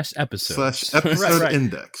 Hitchrocks.com/episodes. /episode right.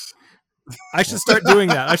 index. I should start doing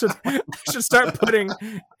that. I should start putting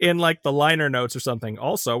in like the liner notes or something.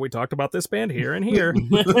 Also, we talked about this band here and here.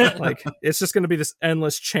 Like, it's just going to be this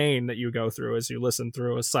endless chain that you go through as you listen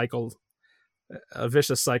through a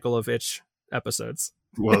vicious cycle of itch episodes.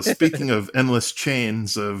 Well, speaking of endless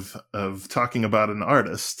chains of talking about an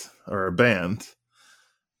artist or a band,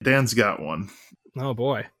 Dan's got one. Oh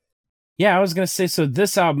boy. Yeah, I was going to say, so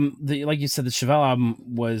this album, like you said, the Chevelle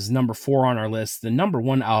album was number 4 on our list. The number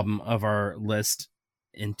 1 album of our list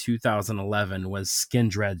in 2011 was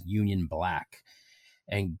Skindred Union Black.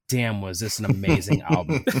 And damn, was this an amazing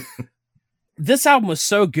album. This album was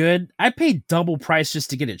so good, I paid double price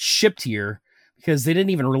just to get it shipped here because they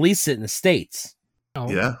didn't even release it in the States.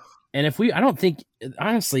 Oh. Yeah. And I don't think,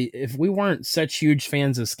 honestly, if we weren't such huge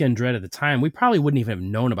fans of Skindred at the time, we probably wouldn't even have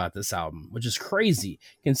known about this album, which is crazy,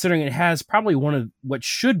 considering it has probably one of what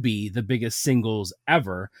should be the biggest singles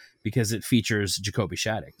ever, because it features Jacoby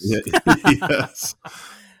Shaddix. Yeah. Yes.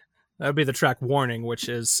 That would be the track Warning, which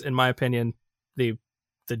is, in my opinion, the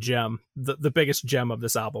gem, the biggest gem of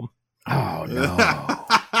this album. Oh, no.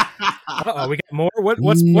 Uh-oh, we got more?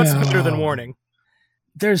 What's better than Warning?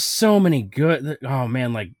 There's so many good, oh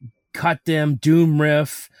man, like Cut Them, Doom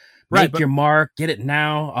Riff, Make Your Mark, Get It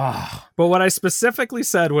Now. Oh. But what I specifically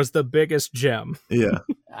said was the biggest gem. Yeah.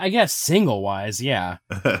 I guess single wise, yeah.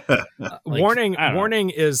 Warning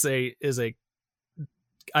is a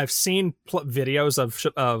I've seen videos of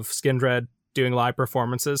Skindred doing live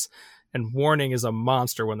performances, and Warning is a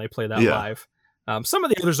monster when they play that live. Some of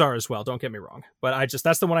the others are as well, don't get me wrong, but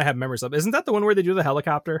that's the one I have memories of. Isn't that the one where they do the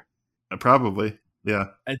helicopter? Probably. Yeah.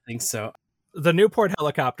 I think so. The Newport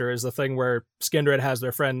helicopter is the thing where Skindred has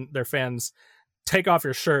their fans take off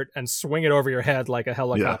your shirt and swing it over your head like a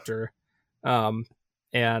helicopter. Yeah.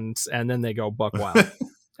 And then they go buck wild.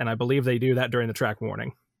 And I believe they do that during the track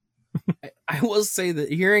Warning. I will say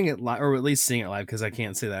that hearing it live, or at least seeing it live, because I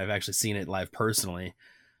can't say that I've actually seen it live personally.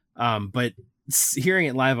 But hearing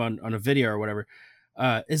it live on a video or whatever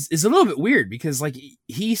is a little bit weird, because like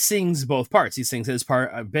he sings both parts. He sings his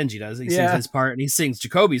part, Benji does. He sings his part, and he sings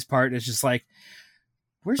Jacoby's part. And it's just like,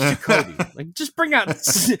 where's Jacoby? Like, just bring out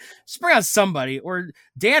somebody, or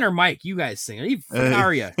Dan or Mike. You guys sing. How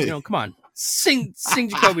are you? Come on, sing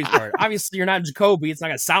Jacoby's part. Obviously, you're not Jacoby. It's not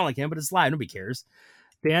gonna sound like him, but it's live. Nobody cares.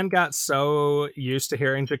 Dan got so used to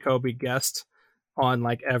hearing Jacoby guest on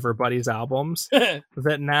like everybody's albums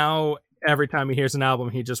that now every time he hears an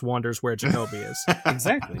album, he just wonders where Jacoby is.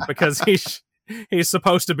 Exactly. Because he's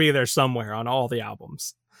supposed to be there somewhere on all the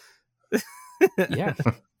albums. Yeah.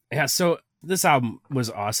 So this album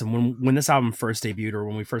was awesome. When this album first debuted, or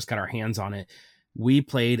when we first got our hands on it, we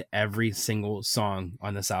played every single song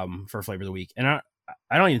on this album for Flavor of the Week. And I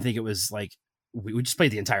don't even think it was like, we just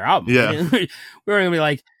played the entire album. Yeah. We weren't gonna be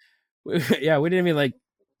like, yeah, we didn't even like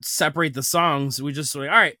separate the songs. We just like,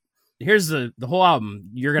 all right, here's the whole album.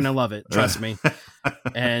 You're gonna love it, trust me.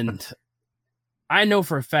 And I know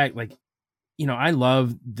for a fact, like, you know, I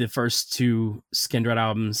love the first two Skindred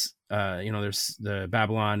albums. You know, there's the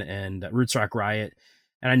Babylon and Roots Rock Riot,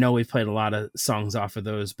 and I know we've played a lot of songs off of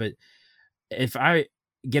those. But if I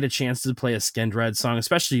get a chance to play a Skindred song,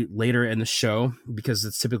 especially later in the show, because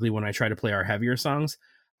it's typically when I try to play our heavier songs,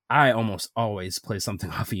 I almost always play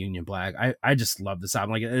something off of Union Black. I just love this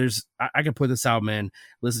album. Like, I could put this album in,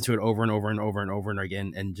 listen to it over and over and over and over and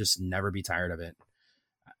again, and just never be tired of it.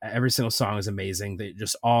 Every single song is amazing. They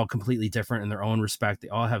just all completely different in their own respect. They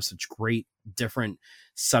all have such great different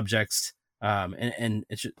subjects. And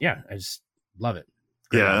it's just, yeah, I just love it.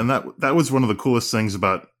 Great Yeah, album. and that was one of the coolest things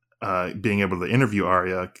about being able to interview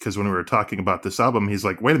Arya, because when we were talking about this album, he's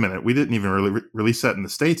like, "Wait a minute, we didn't even really release that in the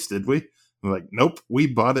States, did we?" I'm like, "Nope, we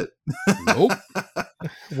bought it. Nope.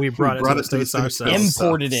 We brought it to the States ourselves.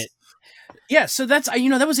 Imported it. Yeah, so that's, you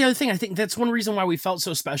know, that was the other thing. I think that's one reason why we felt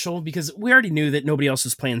so special, because we already knew that nobody else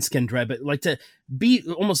was playing Skindred, but like to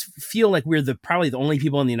almost feel like we're probably the only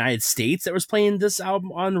people in the United States that was playing this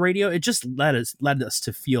album on the radio. It just led us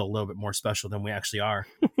to feel a little bit more special than we actually are.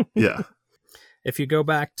 Yeah, If you go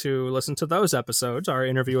back to listen to those episodes, our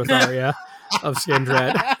interview with Arya of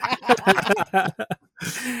Skindred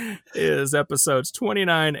is episodes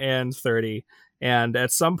 29 and 30. And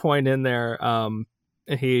at some point in there,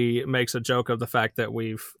 he makes a joke of the fact that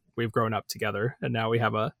we've grown up together, and now we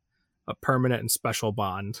have a permanent and special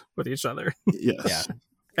bond with each other. yes, Yeah.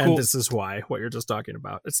 And Cool. this is why, what you're just talking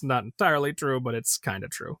about. It's not entirely true, but it's kind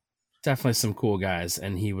of true. Definitely some cool guys,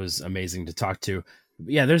 and he was amazing to talk to.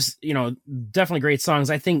 Yeah, there's, you know, definitely great songs.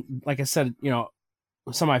 I think, like I said, you know,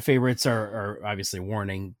 some of my favorites are obviously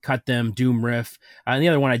Warning, Cut Them, Doom Riff. And the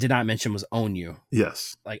other one I did not mention was Own You.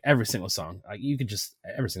 yes. Like every single song, like you could just,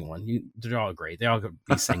 every single one, they're all great. They all could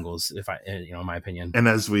be singles, in my opinion. And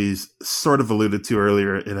as we sort of alluded to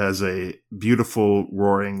earlier, it has a beautiful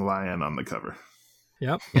roaring lion on the cover.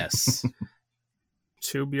 Yep. Yes.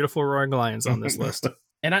 Two beautiful roaring lions on this list.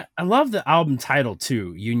 And I love the album title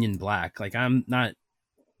too, Union Black. Like I'm not,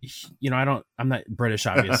 you know, I'm not British,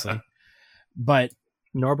 obviously, but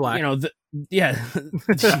Nor black. you know, yeah,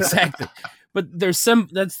 exactly. But there's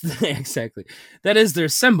exactly. That is their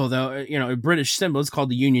symbol though. You know, a British symbol is called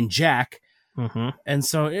the Union Jack. Mm-hmm. And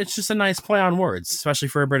so it's just a nice play on words, especially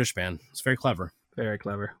for a British band. It's very clever. Very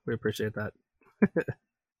clever. We appreciate that.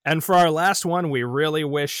 And for our last one, we really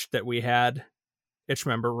wish that we had Itch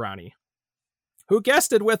member Ronnie, who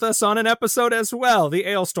guested with us on an episode as well, the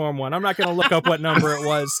Ailstorm one. I'm not going to look up what number it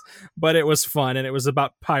was, but it was fun, and it was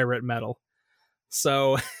about pirate metal.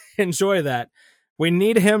 So enjoy that. We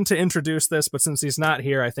need him to introduce this, but since he's not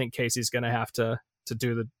here, I think Casey's going to have to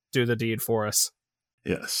do the deed for us.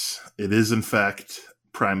 Yes, it is in fact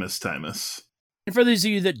Primus Timus. And for those of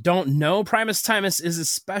you that don't know, Primus Timus is a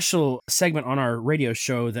special segment on our radio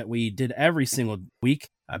show that we did every single week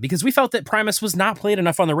because we felt that Primus was not played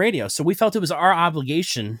enough on the radio. So we felt it was our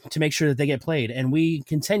obligation to make sure that they get played. And we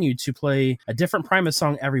continued to play a different Primus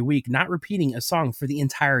song every week, not repeating a song for the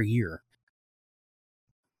entire year.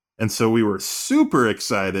 And so we were super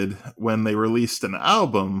excited when they released an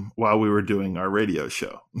album while we were doing our radio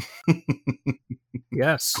show.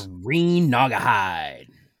 Yes. Green Naugahyde.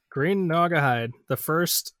 Green Naugahyde, the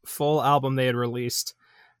first full album they had released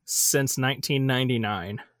since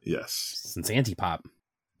 1999. Yes. Since Antipop.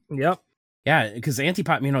 Yep. Yeah, because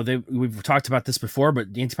Antipop, you know, we've talked about this before,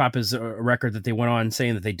 but Antipop is a record that they went on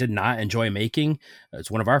saying that they did not enjoy making.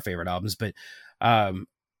 It's one of our favorite albums, but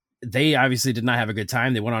they obviously did not have a good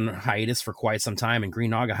time. They went on hiatus for quite some time, and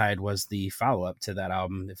Green Naugahyde was the follow-up to that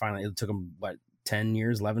album. It took them, 10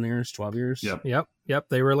 years, 11 years, 12 years? Yep.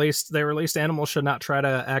 They released Animals Should Not Try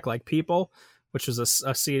to Act Like People, which was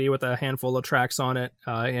a CD with a handful of tracks on it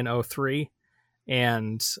in 2003.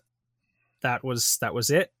 And that was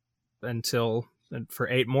it for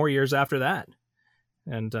 8 more years after that.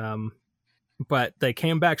 And but they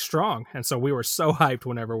came back strong, and so we were so hyped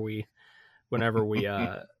whenever we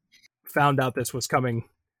found out this was coming,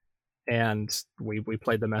 and we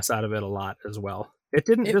played the mess out of it a lot as well. It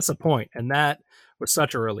didn't disappoint, and that was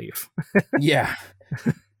such a relief. Yeah.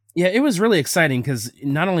 Yeah, it was really exciting because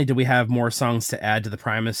not only did we have more songs to add to the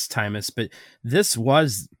Primus Timus, but this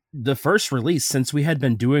was the first release since we had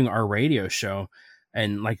been doing our radio show.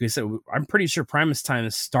 And like we said, I'm pretty sure Primus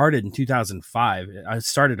Timus started in 2005. I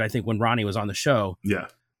think, when Ronnie was on the show. Yeah.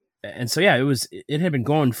 And so yeah, it had been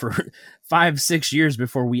going for 5-6 years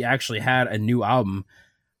before we actually had a new album.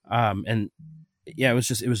 And yeah, it was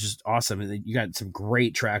just awesome. And you got some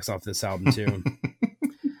great tracks off this album too.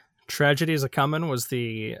 Tragedies A Comin' was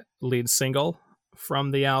the lead single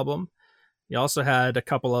from the album. You also had a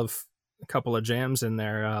couple of jams in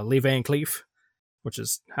there. Lee Van Cleef, which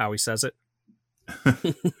is how he says it.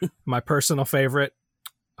 My personal favorite,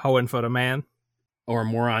 Hoeing for the Man. Or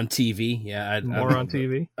More on TV. Yeah. More on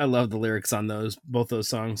TV. I love the lyrics on both those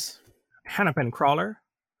songs. Hennepin Crawler.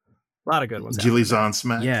 A lot of good ones. Jilly's on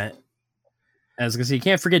Smack. Yeah. As I was gonna say, you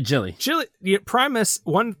can't forget Jilly. Primus,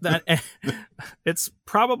 one that it's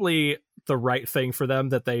probably the right thing for them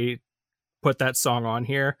that they put that song on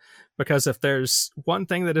here, because if there's one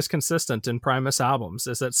thing that is consistent in Primus albums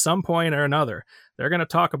is at some point or another, they're going to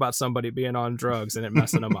talk about somebody being on drugs and it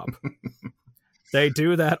messing them up. They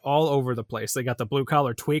do that all over the place. They got the Blue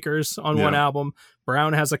Collar Tweakers on one album.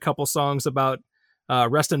 Brown has a couple songs about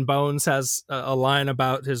Restin' Bones has a line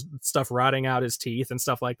about his stuff rotting out his teeth and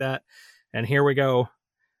stuff like that. And here we go.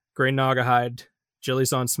 Green Naugahyde,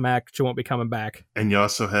 Jilly's on Smack, she won't be coming back. And you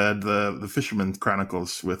also had the Fisherman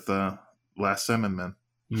Chronicles with Last Salmon Man.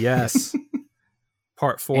 Yes.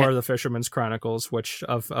 Part 4 of the Fisherman's Chronicles, which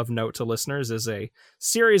of note to listeners is a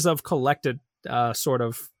series of collected sort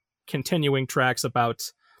of continuing tracks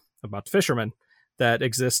about fishermen that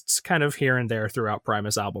exists kind of here and there throughout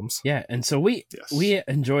Primus albums. Yeah, and so we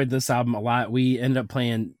enjoyed this album a lot. We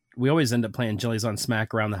always end up playing Jilly's on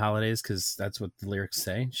Smack around the holidays because that's what the lyrics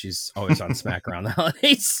say. She's always on Smack around the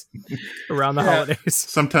holidays. Around the holidays.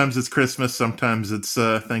 Sometimes it's Christmas, sometimes it's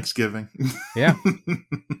Thanksgiving. Yeah.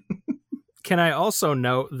 Can I also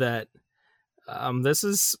note that this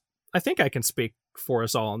is, I think I can speak for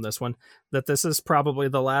us all on this one, that this is probably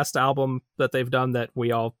the last album that they've done that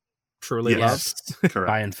we all truly loved. Correct.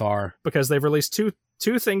 By and far. Because they've released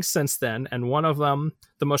two things since then, and one of them,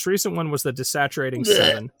 the most recent one, was the Desaturating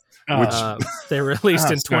 7. Which they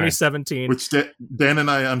released in 2017. Which Dan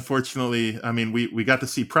and I, unfortunately, I mean, we got to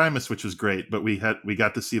see Primus, which was great, but we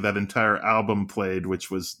got to see that entire album played,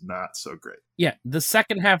 which was not so great. Yeah, the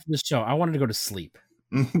second half of the show, I wanted to go to sleep.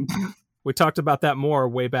 We talked about that more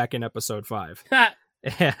way back in episode 5.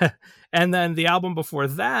 And then the album before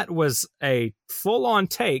that was a full-on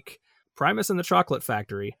take, Primus and the Chocolate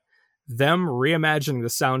Factory, them reimagining the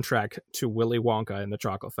soundtrack to Willy Wonka and the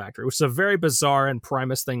Chocolate Factory, which is a very bizarre and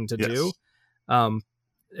Primus thing to do.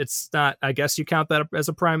 It's not, I guess you count that as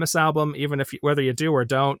a Primus album, even if whether you do or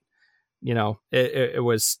don't, you know, it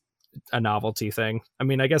was a novelty thing. I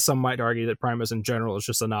mean, I guess some might argue that Primus in general is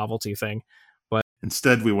just a novelty thing, but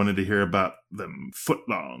instead we wanted to hear about them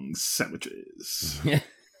foot-long sandwiches.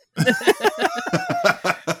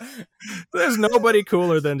 There's nobody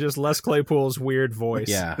cooler than just Les Claypool's weird voice.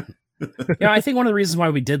 Yeah. Yeah, I think one of the reasons why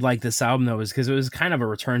we did like this album though is because it was kind of a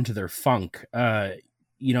return to their funk.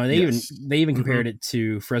 You know, they even compared it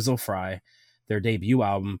to Frizzle Fry, their debut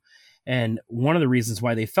album. And one of the reasons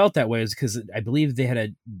why they felt that way is because I believe they had a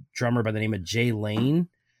drummer by the name of Jay Lane.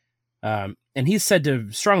 And he's said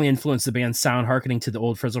to strongly influence the band's sound, hearkening to the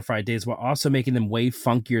old Frizzle Fry days while also making them way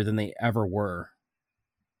funkier than they ever were.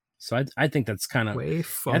 So I think that's kind of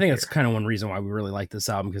one reason why we really like this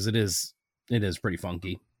album, because it is pretty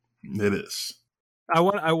funky. It is. I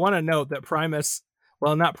want to note that Primus,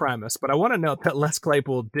 well, not Primus, but I want to note that Les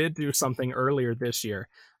Claypool did do something earlier this year,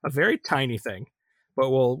 a very tiny thing,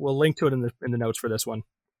 but we'll link to it in the notes for this one.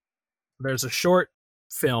 There's a short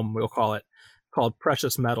film, we'll call it, called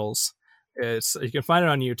Precious Metals. You can find it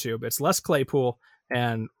on YouTube. It's Les Claypool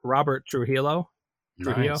and Robert Trujillo.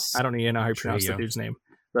 Nice. I don't even know how you pronounce the dude's name.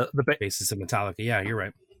 The bassist of Metallica. Yeah, you're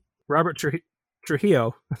right. Robert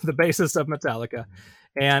Trujillo, the bassist of Metallica.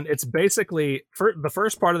 And it's basically, the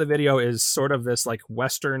first part of the video is sort of this like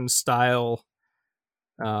Western style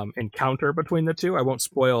encounter between the two. I won't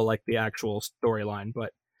spoil like the actual storyline,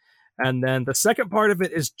 and then the second part of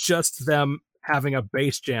it is just them having a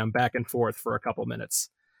bass jam back and forth for a couple minutes.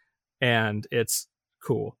 And it's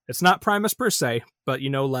cool. It's not Primus per se, but you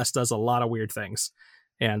know, Les does a lot of weird things,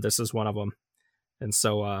 and this is one of them. And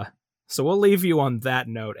so we'll leave you on that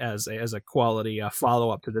note as a quality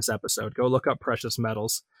follow-up to this episode. Go look up Precious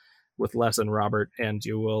Metals with Les and Robert, and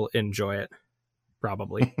you will enjoy it,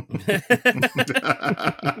 probably.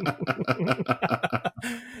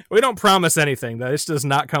 We don't promise anything. This does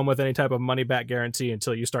not come with any type of money-back guarantee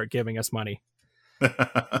until you start giving us money.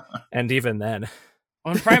 And even then.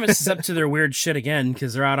 Well, Primus is up to their weird shit again,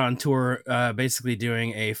 because they're out on tour basically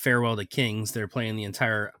doing a farewell to Kings. They're playing the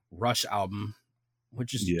entire Rush album,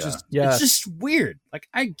 which is it's just weird. Like,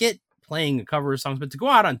 I get playing a cover of songs, but to go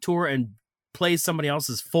out on tour and play somebody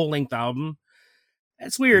else's full-length album,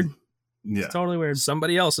 It's weird. Yeah. It's totally weird.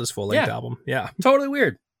 Somebody else's full-length Yeah. album. Yeah. Totally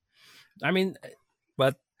weird. I mean,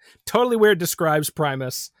 But totally weird describes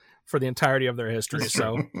Primus for the entirety of their history.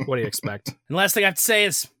 So what do you expect? and the last thing I have to say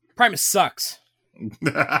is Primus sucks.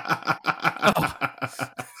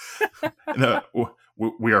 No,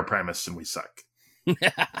 we are Primus and we suck.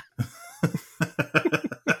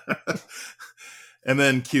 And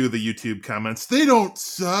then cue the YouTube comments. They don't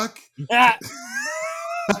suck. Ah,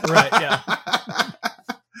 Right, yeah.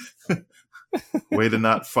 Way to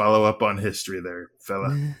not follow up on history there,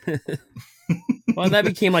 fella. well, that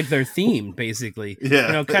became like their theme, basically. Yeah.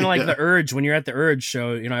 You know, kind of like yeah. the Urge. When you're at the Urge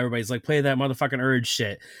show, you know, everybody's like, play that motherfucking Urge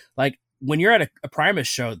shit. Like, when you're at a Primus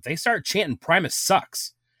show, they start chanting Primus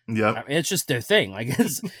sucks. Yep. I mean, it's just their thing. Like,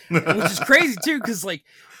 it's, which is crazy, too, because, like,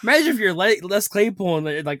 imagine if you're Les Claypool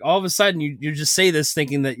and, like, all of a sudden you just say this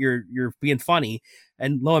thinking that you're being funny,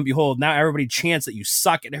 and lo and behold, now everybody chants that you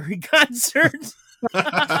suck at every concert.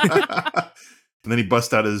 And then he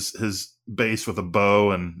busts out his bass with a bow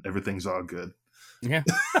and everything's all good. Yeah.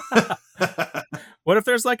 What if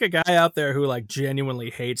there's like a guy out there who like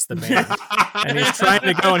genuinely hates the band and he's trying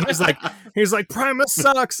to go and he's like Primus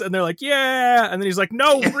sucks, and they're like, yeah, and then he's like,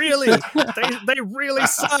 no, really, they really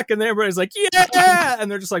suck, and then everybody's like, yeah, and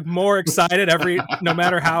they're just like more excited no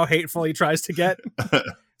matter how hateful he tries to get.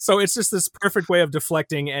 So it's just this perfect way of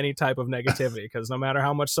deflecting any type of negativity, because no matter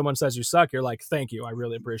how much someone says you suck, you're like, thank you, I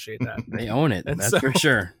really appreciate that. They own it. And That's so- for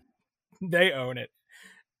sure. They own it.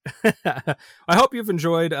 I hope you've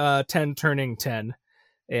enjoyed 10 Turning 10.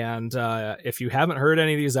 And if you haven't heard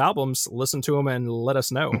any of these albums, listen to them and let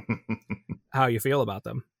us know how you feel about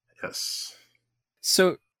them. Yes.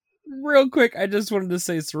 So, real quick, I just wanted to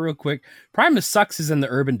say this real quick. Primus sucks is in the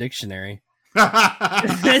Urban Dictionary.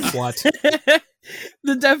 What?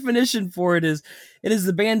 The definition for it is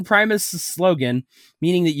the band Primus' slogan,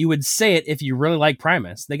 meaning that you would say it if you really like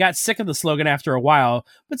Primus. They got sick of the slogan after a while,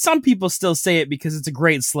 but some people still say it because it's a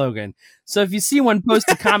great slogan. So if you see one post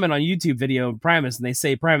a comment on YouTube video of Primus and they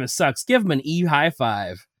say Primus sucks, give them an E high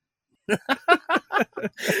five.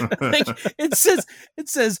 Like, it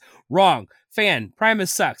says wrong fan,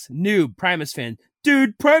 Primus sucks. Noob, Primus fan.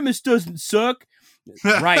 Dude, Primus doesn't suck.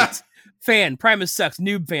 Right. Fan, Primus sucks.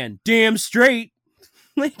 Noob fan, damn straight.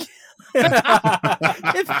 Like,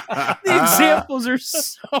 the examples are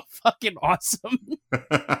so fucking awesome.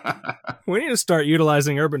 We need to start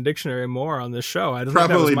utilizing Urban Dictionary more on this show. I don't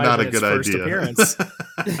Probably think not that a was good first idea. appearance.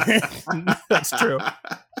 That's true.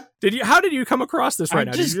 How did you come across this right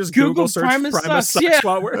now? Did you just Google Googled search Primus Primus sucks, sucks yeah.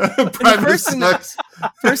 while we're Primus thing sucks.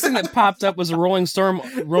 First thing that popped up was a Rolling Stone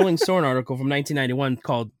article from 1991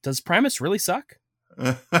 called "Does Primus Really Suck?"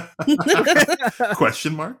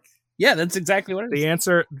 Question mark? Yeah, that's exactly what it is.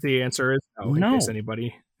 The answer is no, No. in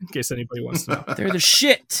case anybody wants to know. They're the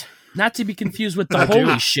shit, not to be confused with the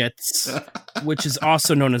Holy Shits, which is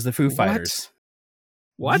also known as the Foo Fighters.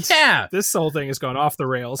 What? Yeah. This whole thing has gone off the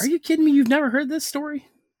rails. Are you kidding me? You've never heard this story?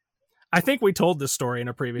 I think we told this story in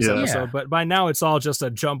a previous Yeah. episode, Yeah. but by now it's all just a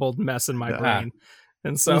jumbled mess in my Yeah. brain.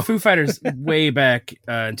 And So the so Foo Fighters way back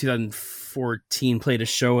in 2014 played a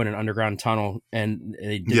show in an underground tunnel, and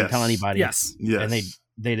they didn't Yes. tell anybody. yes. Yes. And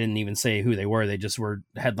they didn't even say who they were. They just were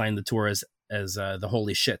headlined the tour as the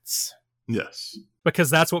Holy Shits. Yes. Because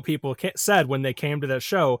that's what people said when they came to that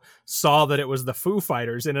show, saw that it was the Foo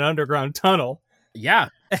Fighters in an underground tunnel. Yeah,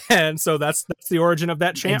 And so that's the origin of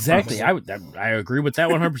that chant. exactly. probably. I agree with that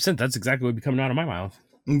 100%. That's exactly what would be coming out of my mouth.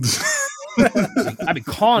 I'd be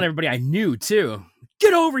calling everybody I knew too.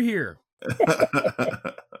 Get over here.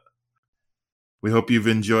 We hope you've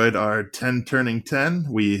enjoyed our 10 Turning 10.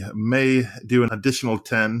 We may do an additional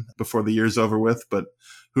 10 before the year's over with, but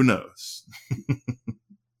who knows?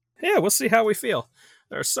 Yeah, we'll see how we feel.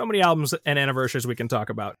 There are so many albums and anniversaries we can talk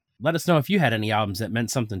about. Let us know if you had any albums that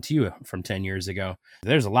meant something to you from 10 years ago.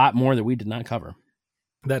 There's a lot more that we did not cover.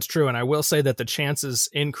 That's true. And I will say that the chances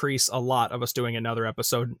increase a lot of us doing another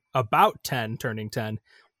episode about 10 Turning 10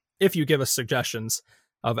 if you give us suggestions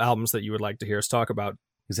of albums that you would like to hear us talk about.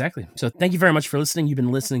 Exactly. So thank you very much for listening. You've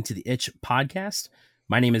been listening to the Itch Podcast.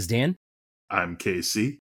 My name is Dan. I'm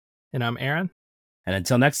Casey. And I'm Aaron. And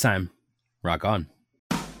until next time, rock on.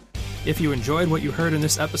 If you enjoyed what you heard in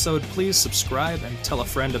this episode, please subscribe and tell a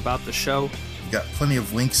friend about the show. We've got plenty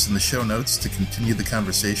of links in the show notes to continue the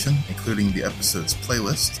conversation, including the episode's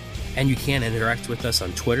playlist. And you can interact with us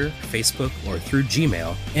on Twitter, Facebook, or through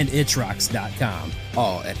Gmail and itchrocks.com.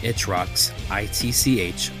 All at itchrocks,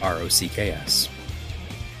 ITCHROCKS.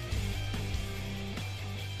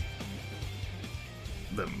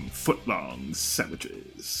 Them footlong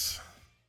sandwiches.